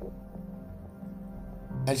graduating.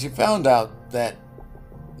 And she found out that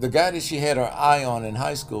the guy that she had her eye on in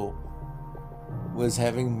high school was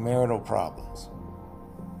having marital problems.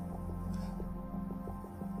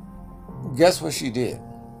 Guess what she did?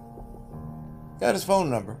 Got his phone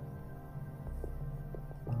number.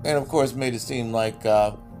 And of course made it seem like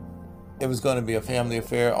it was going to be a family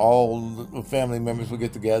affair. All the family members would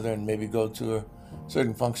get together and maybe go to a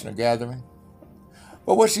certain function or gathering.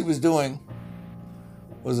 But what she was doing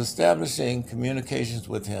was establishing communications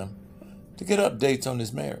with him to get updates on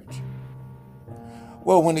his marriage.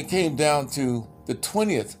 Well, when it came down to the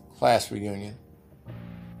 20th class reunion,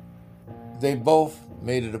 they both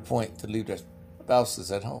made it a point to leave their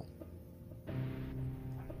spouses at home.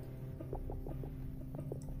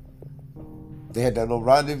 They had that little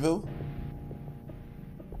rendezvous,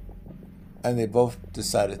 and they both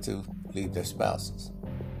decided to leave their spouses,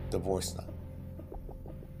 divorce them.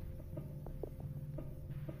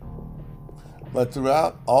 But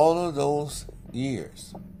throughout all of those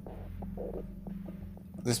years,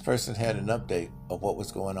 this person had an update of what was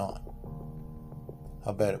going on,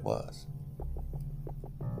 how bad it was.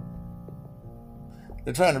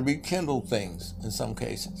 They're trying to rekindle things in some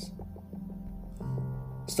cases.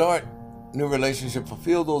 Start new relationship,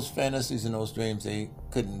 fulfill those fantasies and those dreams they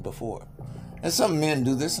couldn't before. And some men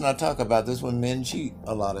do this, and I talk about this when men cheat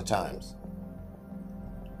a lot of times.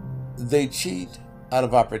 They cheat out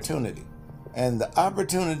of opportunity. And the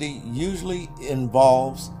opportunity usually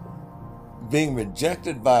involves being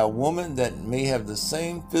rejected by a woman that may have the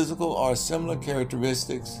same physical or similar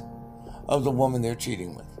characteristics of the woman they're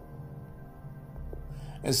cheating with.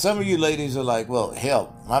 And some of you ladies are like, well,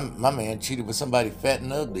 hell, my man cheated with somebody fat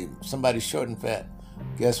and ugly, somebody short and fat.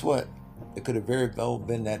 Guess what? It could have very well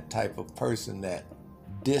been that type of person that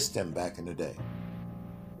dissed him back in the day,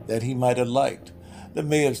 that he might have liked, that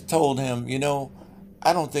may have told him, you know,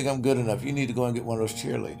 I don't think I'm good enough. You need to go and get one of those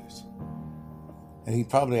cheerleaders. And he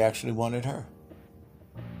probably actually wanted her.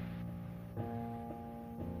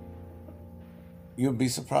 You'll be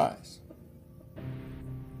surprised.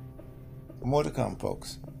 More to come,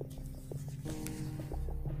 folks.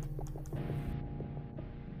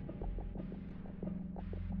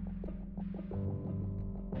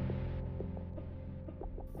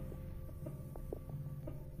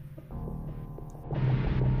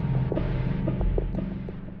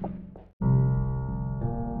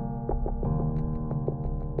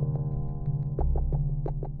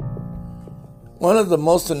 One of the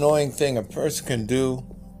most annoying things a person can do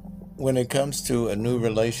when it comes to a new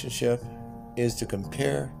relationship is to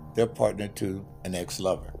compare their partner to an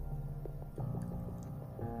ex-lover.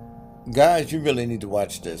 Guys, you really need to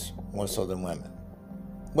watch this more so than women.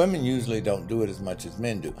 Women usually don't do it as much as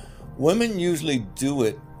men do. Women usually do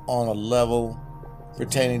it on a level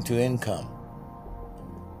pertaining to income.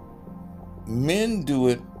 Men do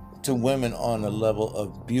it to women on a level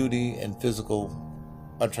of beauty and physical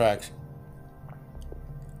attraction.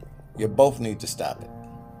 You both need to stop it.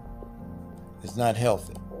 It's not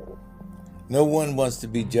healthy. No one wants to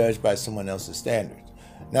be judged by someone else's standards.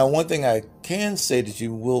 Now, one thing I can say that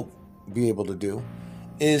you will be able to do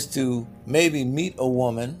is to maybe meet a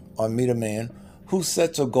woman or meet a man who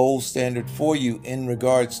sets a gold standard for you in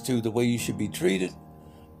regards to the way you should be treated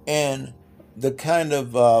and the kind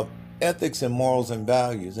of ethics and morals and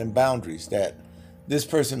values and boundaries that this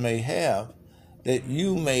person may have that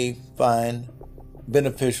you may find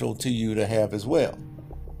beneficial to you to have as well.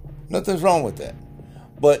 Nothing's wrong with that.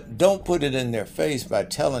 But don't put it in their face by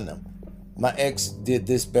telling them, my ex did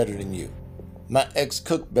this better than you. My ex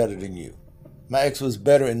cooked better than you. My ex was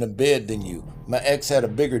better in the bed than you. My ex had a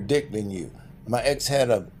bigger dick than you. My ex had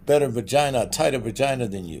a better vagina, a tighter vagina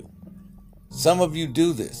than you. Some of you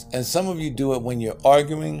do this, and some of you do it when you're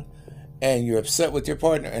arguing and you're upset with your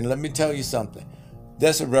partner. And let me tell you something,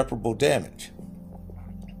 that's irreparable damage.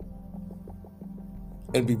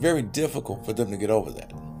 It'd be very difficult for them to get over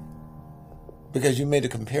that because you made a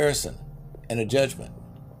comparison and a judgment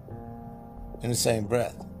in the same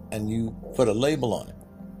breath and you put a label on it.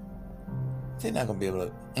 They're not going to be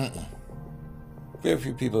able to, very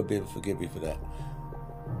few people will be able to forgive you for that.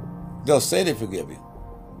 They'll say they forgive you,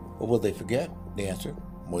 but will they forget? The answer,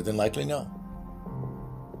 more than likely no.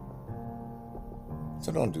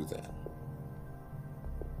 So don't do that.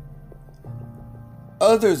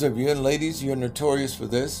 Others of you, and ladies, you're notorious for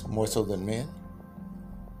this, more so than men.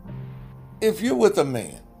 If you're with a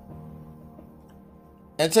man,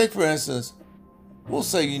 and take for instance, we'll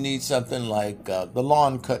say you need something like the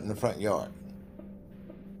lawn cut in the front yard.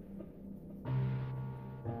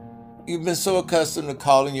 You've been so accustomed to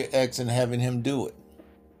calling your ex and having him do it.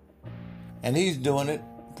 And he's doing it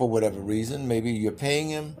for whatever reason. Maybe you're paying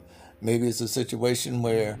him. Maybe it's a situation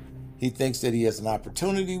where he thinks that he has an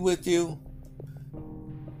opportunity with you.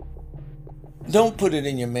 Don't put it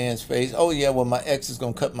in your man's face. Oh yeah, well my ex is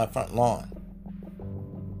going to cut my front lawn.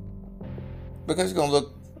 Because it's going to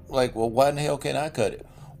look like, well, why in the hell can't I cut it?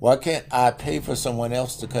 Why can't I pay for someone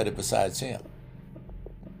else to cut it besides him?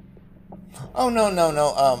 Oh, no.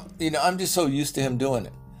 I'm just so used to him doing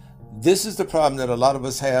it. This is the problem that a lot of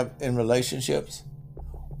us have in relationships.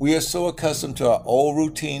 We are so accustomed to our old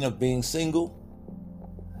routine of being single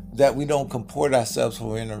that we don't comport ourselves when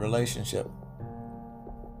we're in a relationship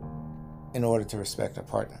in order to respect our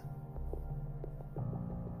partner.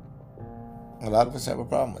 A lot of us have a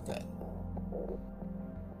problem with that.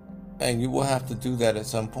 And you will have to do that at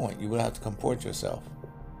some point. You will have to comport yourself.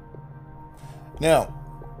 Now,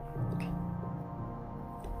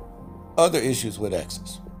 other issues with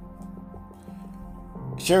exes.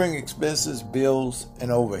 Sharing expenses, bills,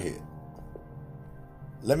 and overhead.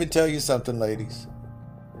 Let me tell you something, ladies,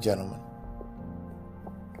 gentlemen.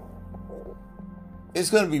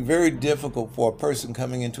 It's going to be very difficult for a person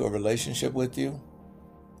coming into a relationship with you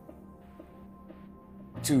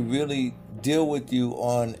to really deal with you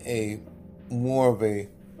on a more of a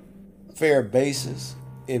fair basis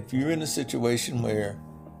if you're in a situation where,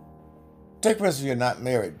 take for instance, you're not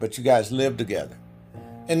married, but you guys live together.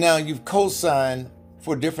 And now you've co-signed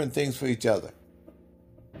for different things for each other.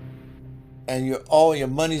 And all your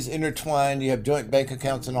money's intertwined, you have joint bank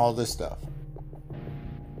accounts and all this stuff.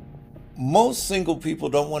 Most single people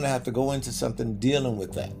don't want to have to go into something dealing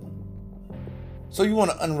with that. So you want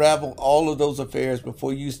to unravel all of those affairs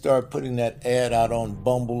before you start putting that ad out on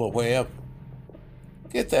Bumble or wherever.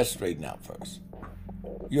 Get that straightened out first.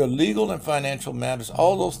 Your legal and financial matters,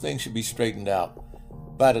 all those things should be straightened out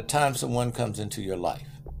by the time someone comes into your life.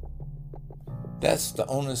 That's the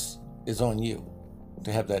onus is on you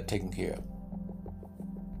to have that taken care of.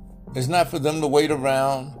 It's not for them to wait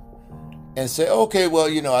around and say, okay, well,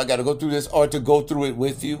 I got to go through this, or to go through it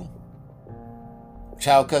with you.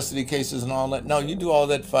 Child custody cases and all that. No, you do all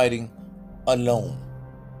that fighting alone.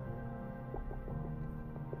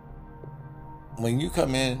 When you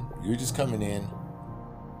come in, you're just coming in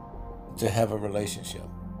to have a relationship.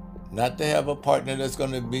 Not to have a partner that's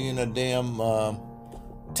going to be in a damn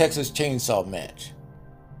Texas chainsaw match.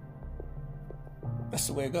 That's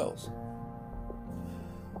the way it goes.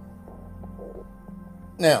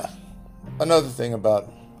 Now, another thing about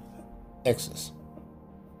exes.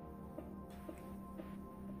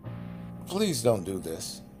 Please don't do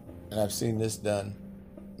this. And I've seen this done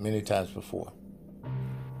many times before.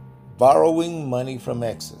 Borrowing money from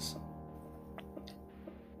exes.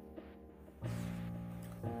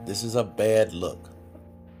 This is a bad look.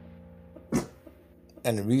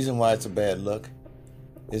 And the reason why it's a bad look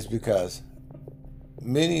is because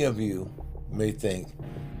many of you may think,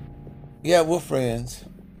 yeah, we're friends.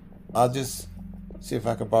 I'll just see if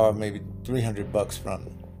I can borrow maybe $300 from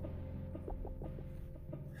him.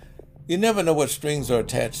 You never know what strings are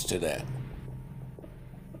attached to that.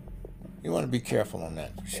 You want to be careful on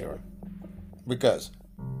that for sure. Because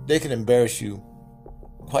they can embarrass you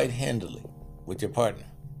quite handily with your partner.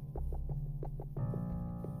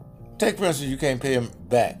 Take for instance, you can't pay him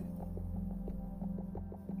back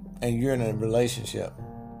and you're in a relationship.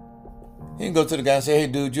 You can go to the guy and say, hey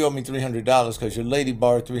dude, you owe me $300 because your lady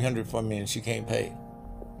borrowed $300 from me and she can't pay.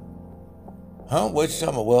 Huh? What you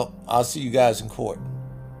talking about? Well, I'll see you guys in court.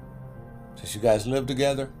 Since you guys live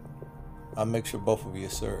together, I'll make sure both of you are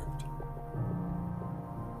served.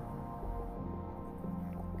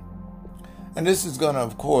 And this is going to,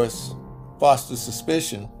 of course, foster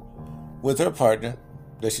suspicion with her partner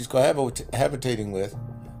that she's cohabitating with.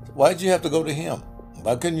 Why'd you have to go to him?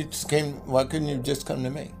 Why couldn't you just come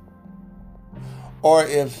to me? Or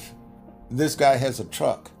if this guy has a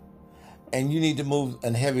truck and you need to move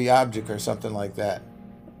a heavy object or something like that,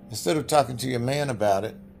 instead of talking to your man about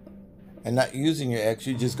it and not using your ex,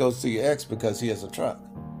 you just go see your ex because he has a truck,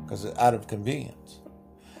 because it's out of convenience.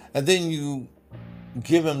 And then you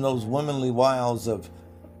give him those womanly wiles of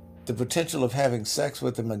the potential of having sex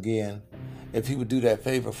with him again if he would do that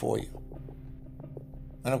favor for you.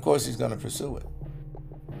 And of course, he's going to pursue it.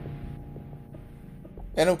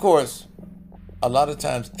 And of course, a lot of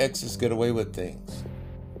times exes get away with things.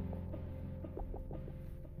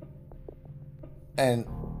 And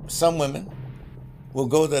some women will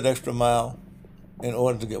go that extra mile in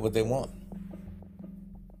order to get what they want.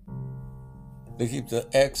 They keep the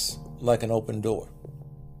ex like an open door.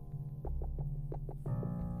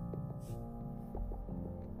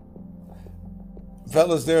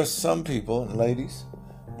 Fellas, there are some people, and ladies,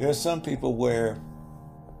 there are some people where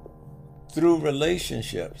through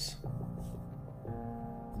relationships,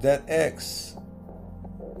 that ex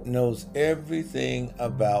knows everything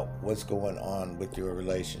about what's going on with your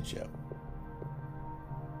relationship.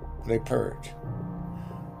 They purge.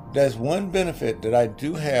 There's one benefit that I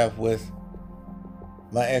do have with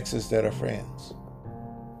my exes that are friends.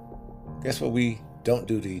 Guess what we don't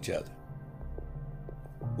do to each other?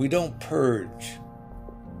 We don't purge.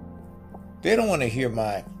 They don't want to hear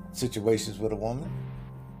my situations with a woman.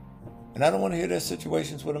 And I don't want to hear that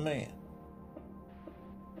situations with a man.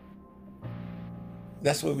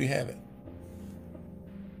 That's where we have it.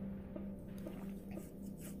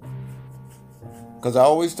 Because I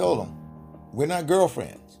always told them, we're not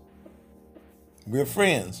girlfriends. We're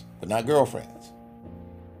friends, but not girlfriends.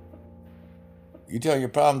 You tell your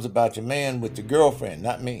problems about your man with your girlfriend,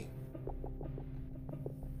 not me.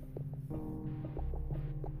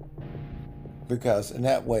 Because in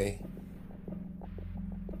that way,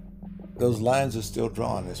 those lines are still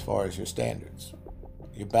drawn as far as your standards,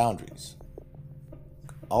 your boundaries.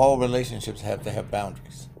 All relationships have to have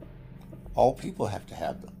boundaries. All people have to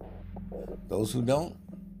have them. Those who don't,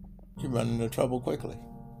 you run into trouble quickly.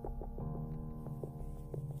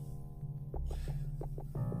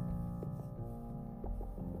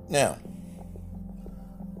 Now,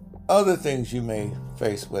 other things you may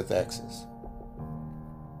face with exes.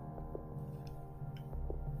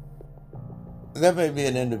 There may be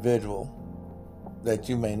an individual that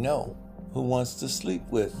you may know who wants to sleep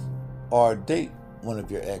with or date one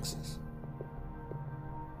of your exes.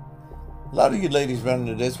 A lot of you ladies run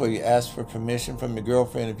into this where you ask for permission from your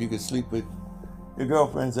girlfriend if you could sleep with your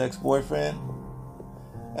girlfriend's ex-boyfriend.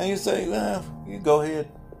 And you say, well, you go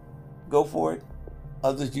ahead, go for it.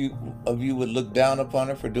 Others of you would look down upon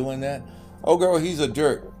her for doing that. Oh, girl, he's a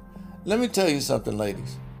jerk. Let me tell you something,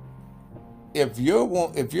 ladies. If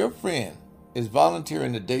your friend is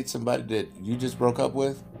volunteering to date somebody that you just broke up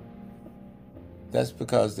with, that's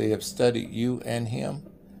because they have studied you and him,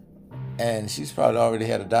 and she's probably already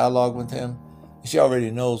had a dialogue with him. She already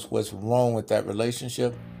knows what's wrong with that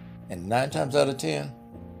relationship, and 9 times out of 10,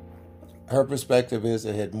 her perspective is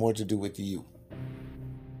it had more to do with you.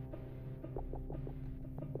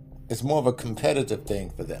 It's more of a competitive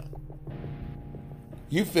thing for them.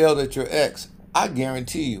 You failed at your ex. I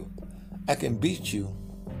guarantee you, I can beat you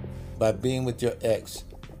by being with your ex,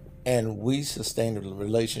 and we sustain the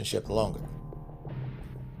relationship longer.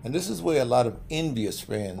 And this is where a lot of envious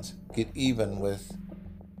friends get even with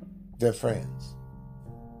their friends.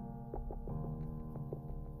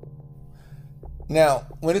 Now,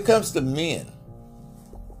 when it comes to men,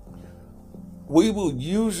 we will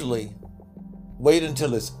usually wait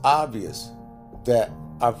until it's obvious that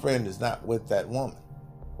our friend is not with that woman.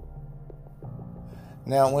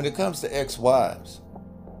 Now, when it comes to ex-wives,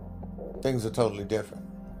 things are totally different.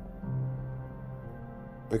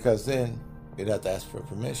 Because then you'd have to ask for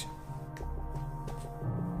permission.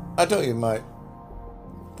 I tell you, my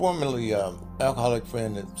formerly alcoholic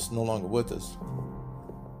friend that's no longer with us,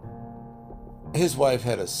 his wife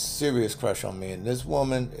had a serious crush on me. And this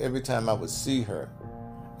woman, every time I would see her,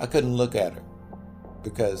 I couldn't look at her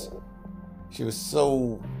because she was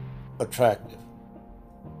so attractive.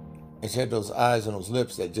 And she had those eyes and those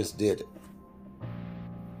lips that just did it.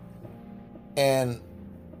 And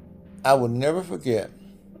I will never forget,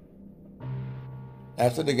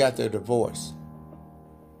 after they got their divorce,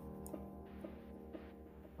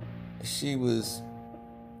 she was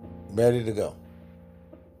ready to go.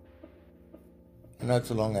 And not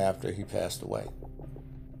too long after, he passed away.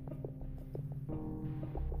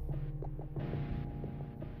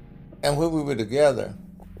 And when we were together,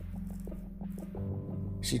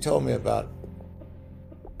 she told me about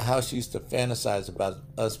how she used to fantasize about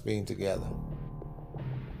us being together.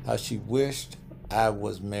 How she wished I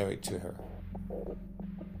was married to her.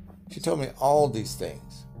 She told me all these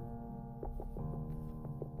things.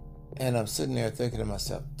 And I'm sitting there thinking to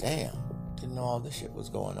myself, damn, didn't know all this shit was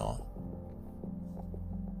going on.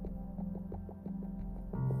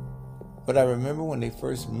 But I remember when they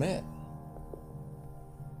first met,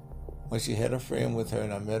 when she had a friend with her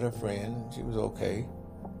and I met her friend, she was okay.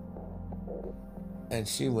 And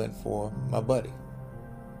she went for my buddy.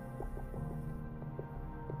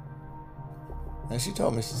 And she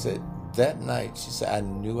told me, she said, that night, she said, I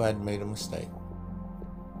knew I'd made a mistake.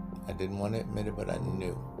 I didn't want to admit it, but I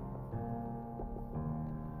knew.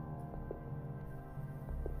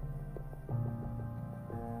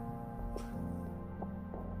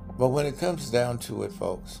 But when it comes down to it,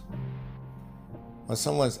 folks, when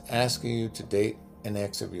someone's asking you to date an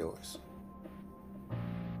ex of yours,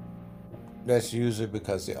 that's usually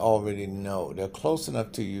because they already know. They're close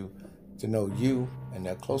enough to you to know you, and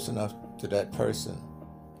they're close enough to that person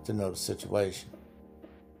to know the situation.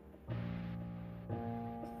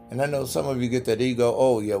 And I know some of you get that ego,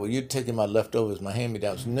 oh yeah, well you're taking my leftovers, my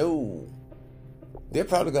hand-me-downs. No. They're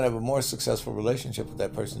probably going to have a more successful relationship with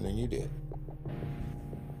that person than you did.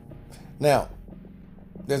 Now,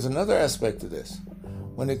 there's another aspect to this.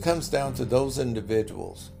 When it comes down to those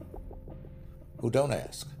individuals who don't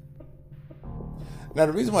ask. Now,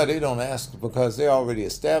 the reason why they don't ask is because they already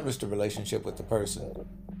established a relationship with the person.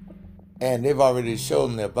 And they've already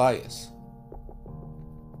shown their bias.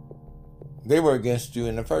 They were against you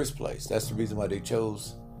in the first place. That's the reason why they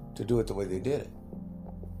chose to do it the way they did it.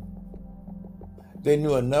 They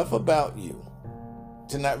knew enough about you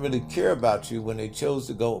to not really care about you when they chose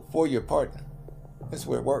to go for your partner. That's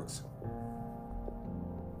where it works.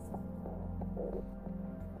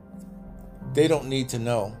 They don't need to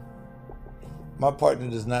know. My partner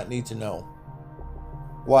does not need to know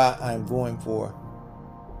why I'm going for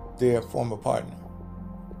their former partner.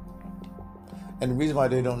 And the reason why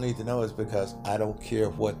they don't need to know is because I don't care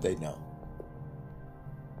what they know.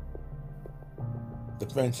 The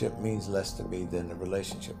friendship means less to me than the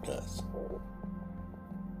relationship does.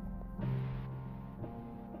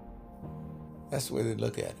 That's the way they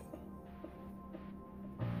look at it.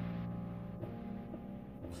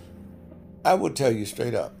 I will tell you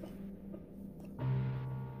straight up,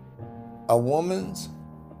 a woman's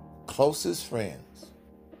closest friends,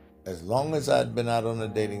 as long as I'd been out on the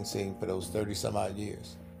dating scene for those 30 some odd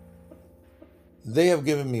years, they have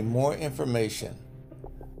given me more information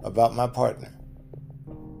about my partner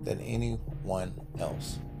than anyone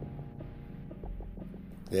else.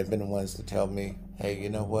 They've been the ones to tell me, hey, you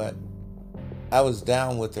know what? I was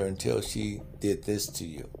down with her until she did this to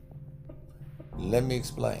you. Let me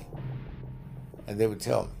explain. And they would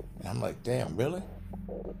tell me. And I'm like, damn, really?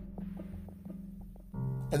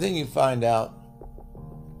 And then you find out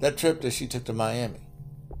that trip that she took to Miami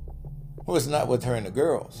was not with her and the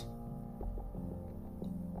girls.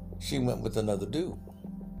 She went with another dude.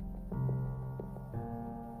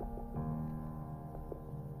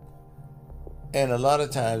 And a lot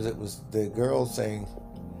of times it was the girl saying,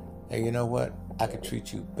 hey, you know what? I could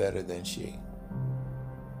treat you better than she.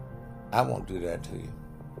 I won't do that to you.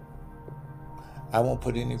 I won't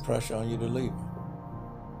put any pressure on you to leave her.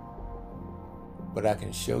 But I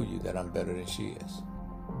can show you that I'm better than she is.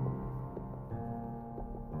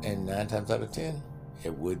 And 9 times out of 10,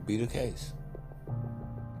 it would be the case.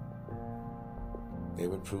 They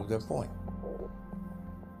would prove their point.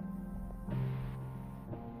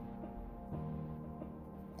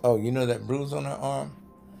 Oh, you know that bruise on her arm?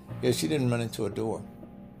 Yeah, she didn't run into a door.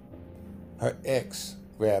 Her ex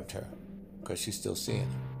grabbed her because she's still seeing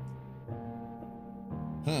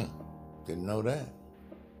her. Didn't know that.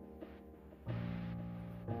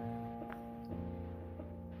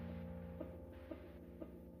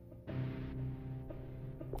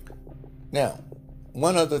 Now,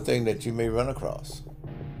 one other thing that you may run across,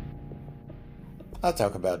 I'll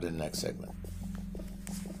talk about in the next segment.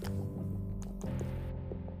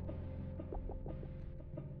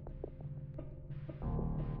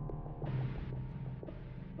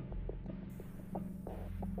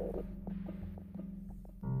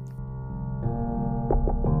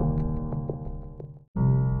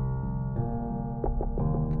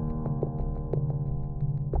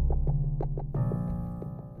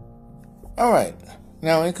 All right.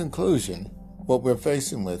 Now, in conclusion, what we're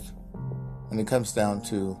facing with when it comes down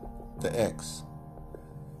to the ex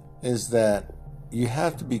is that you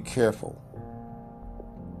have to be careful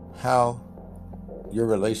how your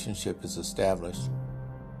relationship is established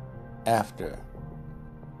after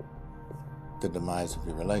the demise of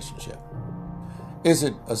your relationship. Is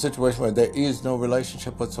it a situation where there is no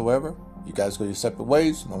relationship whatsoever? You guys go your separate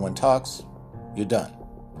ways, no one talks, you're done.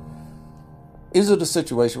 Is it a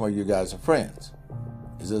situation where you guys are friends?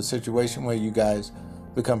 Is it a situation where you guys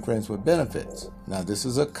become friends with benefits? Now, this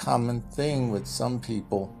is a common thing with some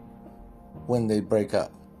people when they break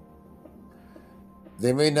up.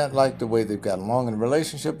 They may not like the way they've got along in a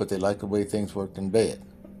relationship, but they like the way things worked in bed.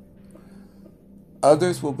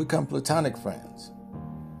 Others will become platonic friends.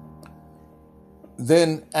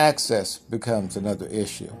 Then access becomes another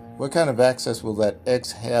issue. What kind of access will that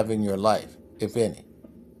ex have in your life, if any?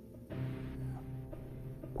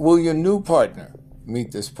 Will your new partner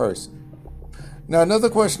meet this person? Now, another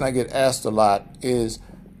question I get asked a lot is,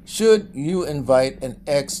 should you invite an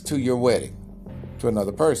ex to your wedding, to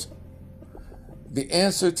another person? The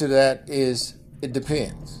answer to that is, it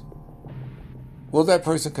depends. Will that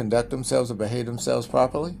person conduct themselves or behave themselves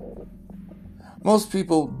properly? Most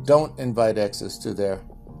people don't invite exes to their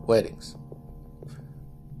weddings.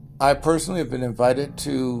 I personally have been invited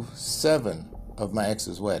to 7 of my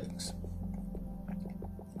ex's weddings.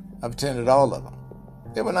 I've attended all of them.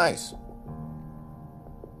 They were nice.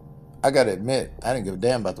 I got to admit, I didn't give a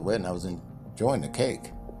damn about the wedding. I was enjoying the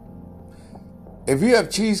cake. If you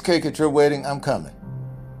have cheesecake at your wedding, I'm coming.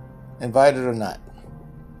 Invited or not.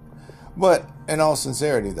 But in all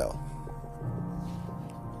sincerity, though,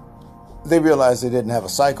 they realized they didn't have a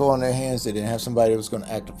psycho on their hands. They didn't have somebody that was going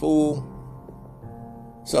to act a fool.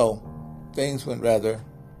 So things went rather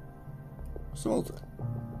smoothly.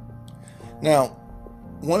 Now,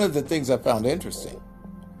 one of the things I found interesting,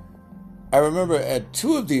 I remember at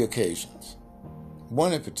two of the occasions,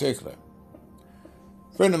 one in particular,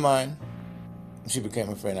 a friend of mine, she became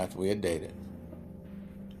a friend after we had dated,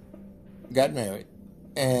 got married,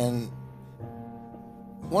 and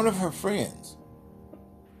one of her friends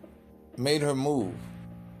made her move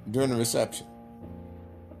during the reception.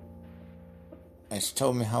 And she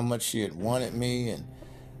told me how much she had wanted me, and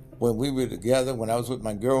when we were together, when I was with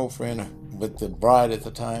my girlfriend, with the bride at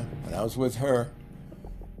the time, when I was with her,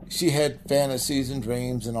 she had fantasies and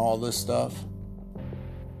dreams and all this stuff.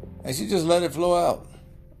 And she just let it flow out,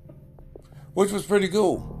 which was pretty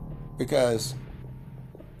cool, because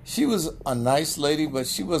she was a nice lady, but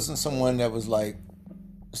she wasn't someone that was like,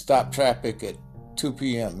 stop traffic at 2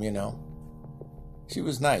 p.m., you know. She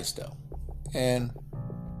was nice, though. And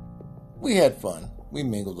we had fun. We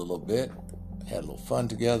mingled a little bit, had a little fun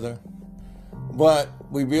together. But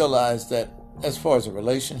we realized that as far as a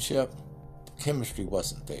relationship, chemistry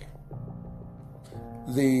wasn't there.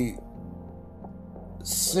 The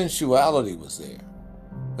sensuality was there,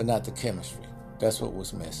 but not the chemistry. That's what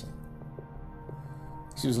was missing.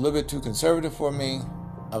 She was a little bit too conservative for me.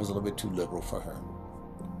 I was a little bit too liberal for her.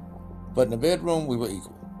 But in the bedroom, we were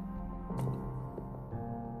equal.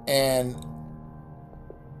 And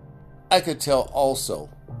I could tell also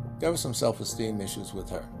there were some self-esteem issues with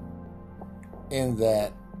her, in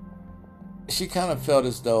that she kind of felt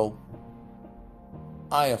as though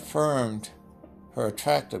I affirmed her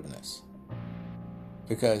attractiveness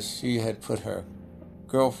because she had put her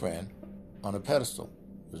girlfriend on a pedestal,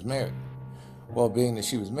 who was married. Well, being that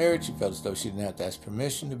she was married, she felt as though she didn't have to ask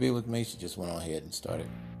permission to be with me. She just went on ahead and started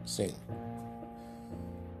singing.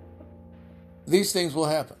 These things will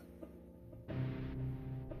happen.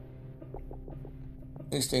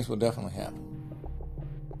 These things will definitely happen.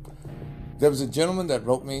 There was a gentleman that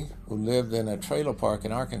wrote me who lived in a trailer park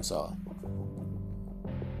in Arkansas.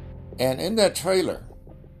 And in that trailer,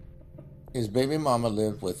 his baby mama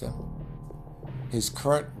lived with him. His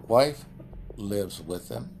current wife lives with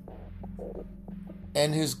him.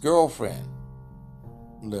 And his girlfriend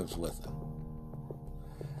lives with him.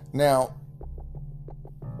 Now,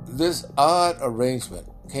 this odd arrangement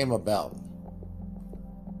came about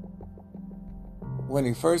when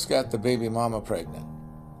he first got the baby mama pregnant.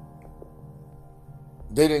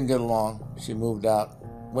 They didn't get along. She moved out,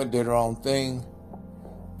 went did her own thing.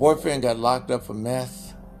 Boyfriend got locked up for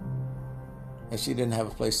meth, and she didn't have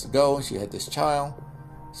a place to go. She had this child,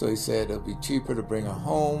 so he said it'll be cheaper to bring her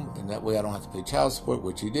home, and that way I don't have to pay child support,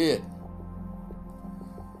 which he did.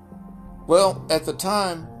 Well, at the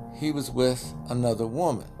time, he was with another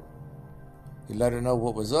woman. He let her know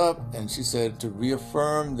what was up, and she said to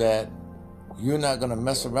reaffirm that you're not going to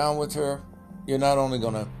mess around with her. You're not only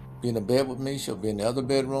going to be in the bed with me, she'll be in the other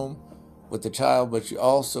bedroom with the child, but you're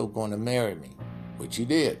also going to marry me, which he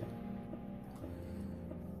did.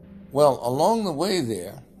 Well, along the way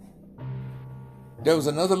there was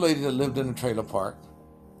another lady that lived in a trailer park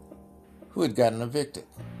who had gotten evicted.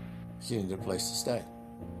 She needed a place to stay.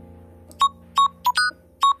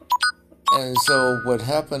 And so what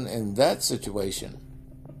happened in that situation,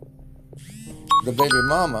 the baby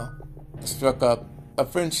mama struck up a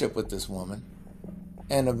friendship with this woman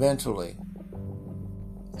and eventually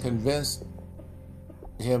convinced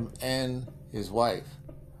him and his wife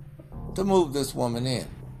to move this woman in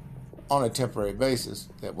on a temporary basis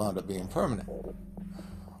that wound up being permanent.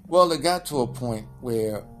 Well, it got to a point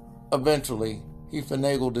where eventually he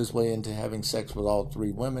finagled his way into having sex with all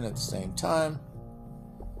three women at the same time.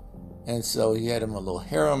 And so he had him a little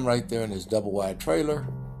harem right there in his double-wide trailer.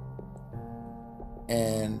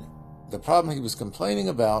 And the problem he was complaining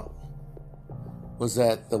about was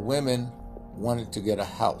that the women wanted to get a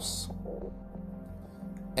house.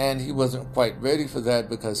 And he wasn't quite ready for that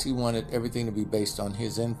because he wanted everything to be based on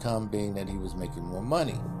his income, being that he was making more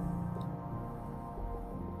money.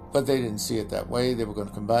 But they didn't see it that way. They were going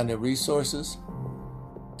to combine their resources,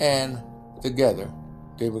 and together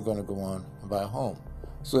they were going to go on and buy a home.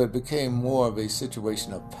 So it became more of a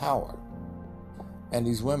situation of power. And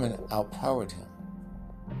these women outpowered him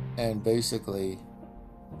and basically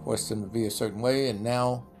forced him to be a certain way. And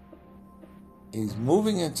now he's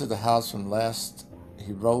moving into the house from last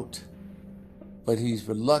he wrote, but he's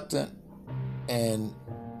reluctant and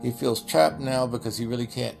he feels trapped now because he really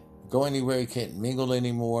can't go anywhere. He can't mingle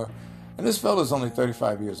anymore. And this fella's only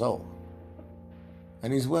 35 years old.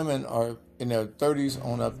 And these women are in their 30s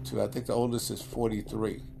on up to, I think the oldest is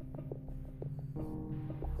 43.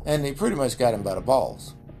 And they pretty much got him by the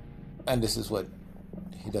balls. And this is what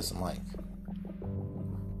he doesn't like.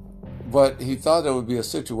 But he thought there would be a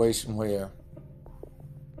situation where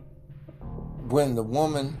when the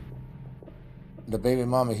woman, the baby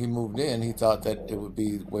mama, he moved in, he thought that it would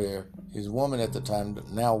be where his woman at the time,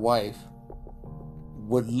 now wife,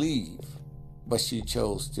 would leave, but she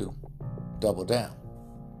chose to double down.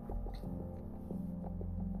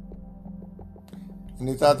 And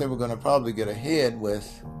he thought they were going to probably get ahead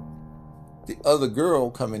with the other girl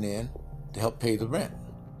coming in to help pay the rent,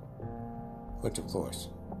 which of course,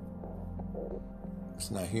 it's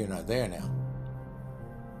not here, not there now.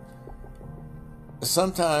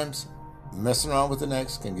 Sometimes messing around with an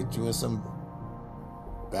ex can get you in some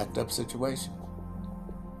backed up situation.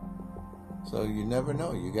 So you never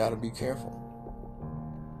know. You got to be careful.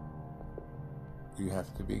 You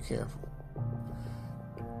have to be careful.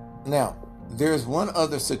 Now, there's one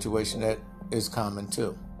other situation that is common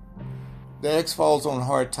too. The ex falls on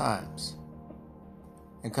hard times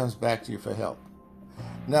and comes back to you for help.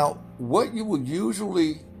 Now, what you will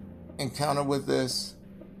usually encounter with this,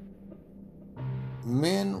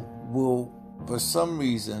 men will, for some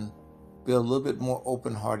reason, be a little bit more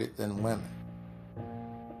open-hearted than women.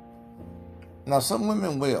 Now, some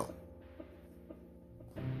women will,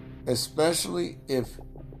 especially if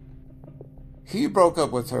he broke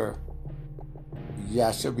up with her.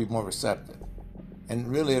 Yeah, she'll be more receptive. And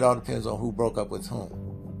really, it all depends on who broke up with whom.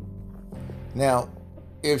 Now,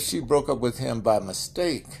 if she broke up with him by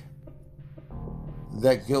mistake,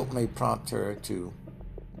 that guilt may prompt her to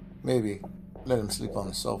maybe let him sleep on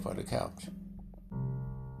the sofa or the couch.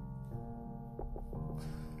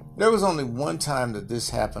 There was only one time that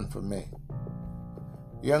this happened for me.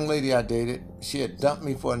 A young lady I dated, she had dumped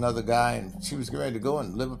me for another guy, and she was getting ready to go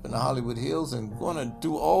and live up in the Hollywood Hills and going to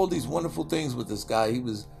do all these wonderful things with this guy. He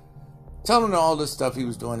was telling her all this stuff he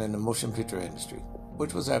was doing in the motion picture industry,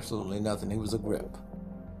 which was absolutely nothing. He was a grip.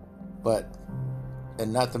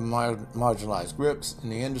 And not the marginalized grips in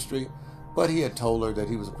the industry, but he had told her that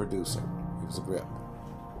he was a producer. He was a grip.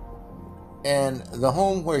 And the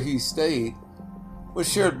home where he stayed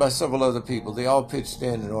was shared by several other people. They all pitched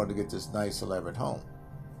in order to get this nice, elaborate home.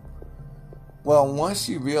 Well, once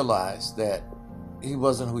she realized that he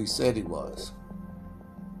wasn't who he said he was,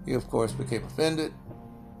 he, of course, became offended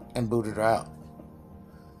and booted her out.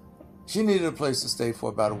 She needed a place to stay for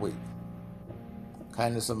about a week.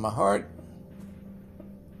 Kindness of my heart,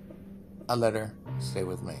 I let her stay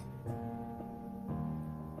with me.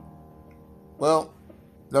 Well,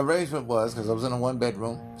 the arrangement was, because I was in a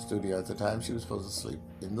one-bedroom studio at the time, she was supposed to sleep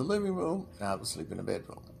in the living room, and I would sleep in the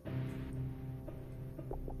bedroom.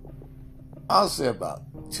 I'll say about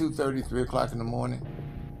 2:30, 3 o'clock in the morning,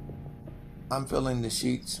 I'm feeling the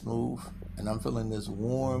sheets move, and I'm feeling this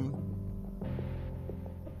warm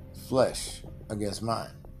flesh against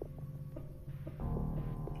mine.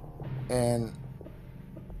 And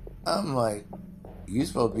I'm like, you're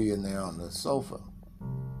supposed to be in there on the sofa.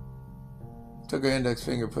 Took her index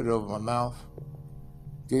finger, put it over my mouth,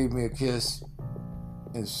 gave me a kiss,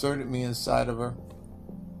 inserted me inside of her,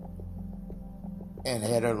 and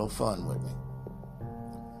had a little fun with me.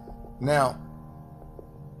 Now,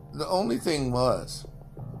 the only thing was,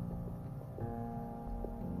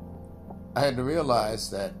 I had to realize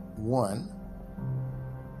that, one,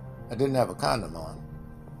 I didn't have a condom on.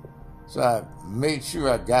 So I made sure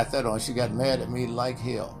I got that on. She got mad at me like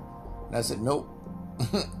hell. And I said, nope,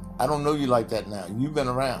 I don't know you like that now. You've been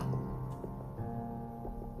around.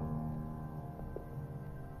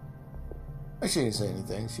 And she didn't say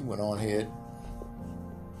anything. She went on ahead.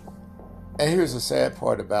 And here's the sad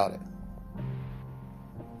part about it.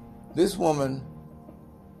 This woman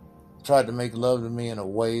tried to make love to me in a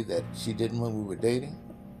way that she didn't when we were dating.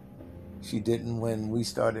 She didn't when we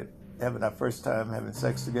started having our first time having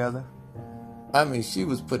sex together. I mean, she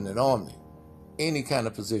was putting it on me. Any kind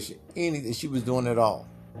of position, anything. She was doing it all.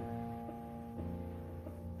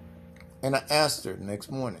 And I asked her the next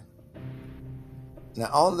morning, now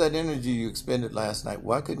all of that energy you expended last night,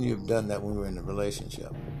 why couldn't you have done that when we were in a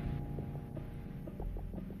relationship?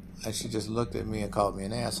 And she just looked at me and called me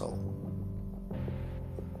an asshole.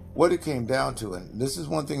 What it came down to, and this is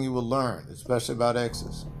one thing you will learn, especially about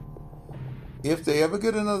exes. If they ever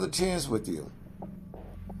get another chance with you,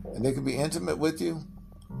 and they can be intimate with you,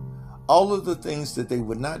 all of the things that they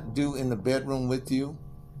would not do in the bedroom with you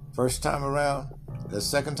first time around, the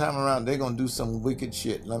second time around, they're going to do some wicked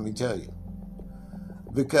shit, let me tell you.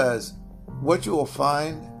 Because what you will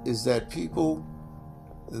find is that people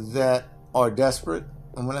that are desperate,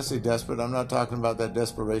 and when I say desperate, I'm not talking about that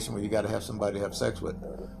desperation where you got to have somebody to have sex with.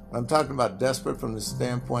 I'm talking about desperate from the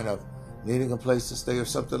standpoint of needing a place to stay or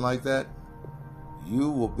something like that. You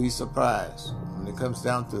will be surprised when it comes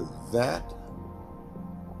down to that.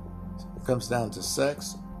 It comes down to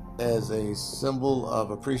sex as a symbol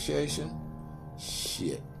of appreciation.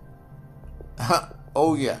 Shit.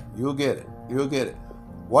 Oh yeah, you'll get it. You'll get it.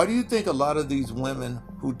 Why do you think a lot of these women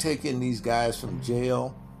who take in these guys from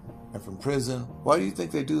jail and from prison, why do you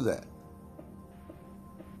think they do that?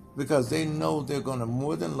 Because they know they're going to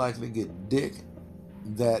more than likely get dick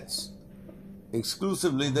that's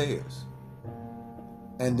exclusively theirs.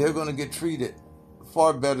 And they're going to get treated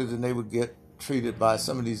far better than they would get treated by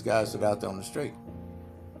some of these guys that are out there on the street.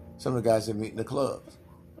 Some of the guys that meet in the clubs.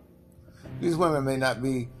 These women may not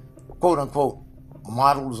be, quote unquote,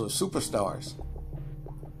 models or superstars.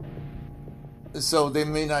 So they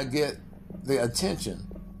may not get the attention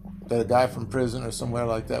that a guy from prison or somewhere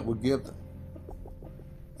like that would give them.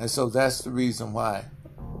 And so that's the reason why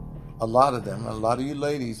a lot of them, a lot of you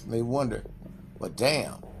ladies may wonder, well,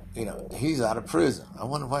 damn, he's out of prison. I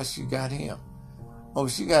wonder why she got him. Oh,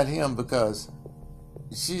 she got him because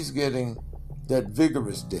she's getting that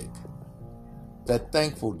vigorous dick, that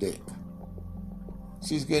thankful dick.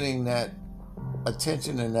 She's getting that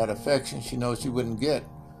attention and that affection she knows she wouldn't get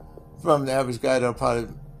from the average guy that'll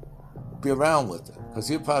probably be around with her, because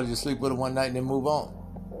he'll probably just sleep with her one night and then move on.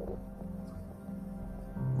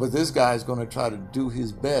 But this guy is going to try to do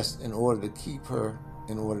his best in order to keep her,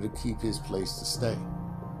 in order to keep his place to stay.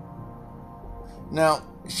 Now,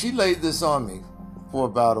 she laid this on me for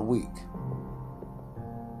about a week.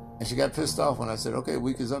 And she got pissed off when I said, okay,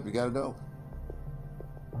 week is up, you got to go.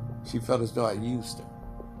 She felt as though I used her.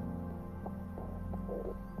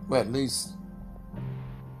 Well, at least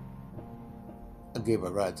I gave her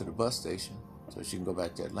a ride to the bus station so she can go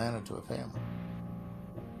back to Atlanta to her family.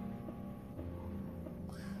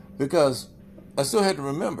 Because I still had to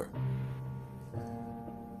remember,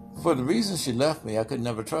 for the reason she left me, I could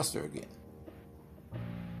never trust her again.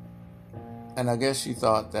 And I guess she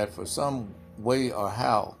thought that for some way or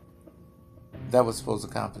how, that was supposed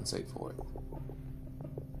to compensate for it.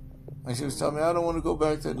 And she was telling me, I don't want to go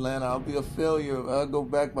back to Atlanta. I'll be a failure. If I go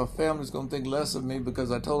back, my family's going to think less of me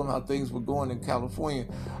because I told them how things were going in California.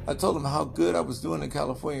 I told them how good I was doing in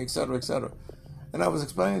California, etc., etc. And I was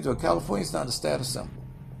explaining to her, California's not a status symbol.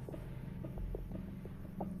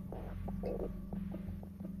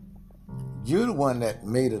 You're the one that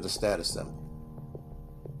made it a status symbol.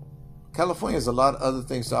 California has a lot of other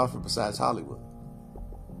things to offer besides Hollywood.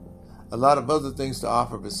 A lot of other things to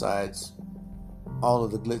offer besides all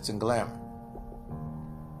of the glitz and glamour.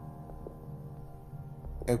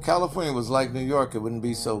 If California was like New York, it wouldn't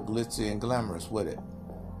be so glitzy and glamorous, would it?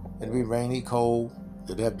 It'd be rainy, cold,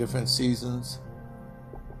 it'd have different seasons.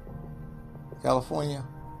 California,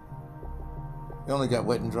 you only got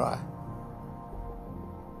wet and dry.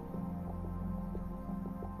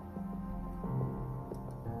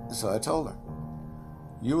 So I told her,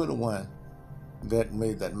 you were the one that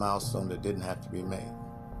made that milestone that didn't have to be made.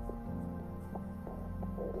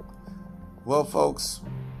 Well, folks,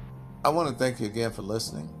 I want to thank you again for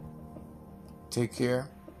listening. Take care.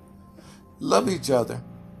 Love each other.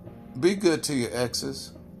 Be good to your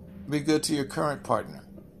exes. Be good to your current partner.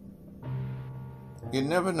 You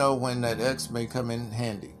never know when that ex may come in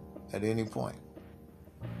handy at any point.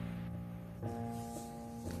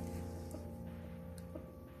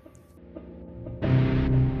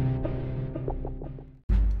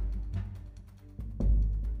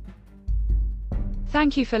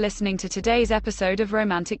 Thank you for listening to today's episode of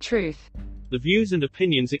Romantic Truth. The views and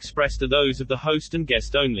opinions expressed are those of the host and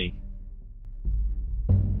guest only.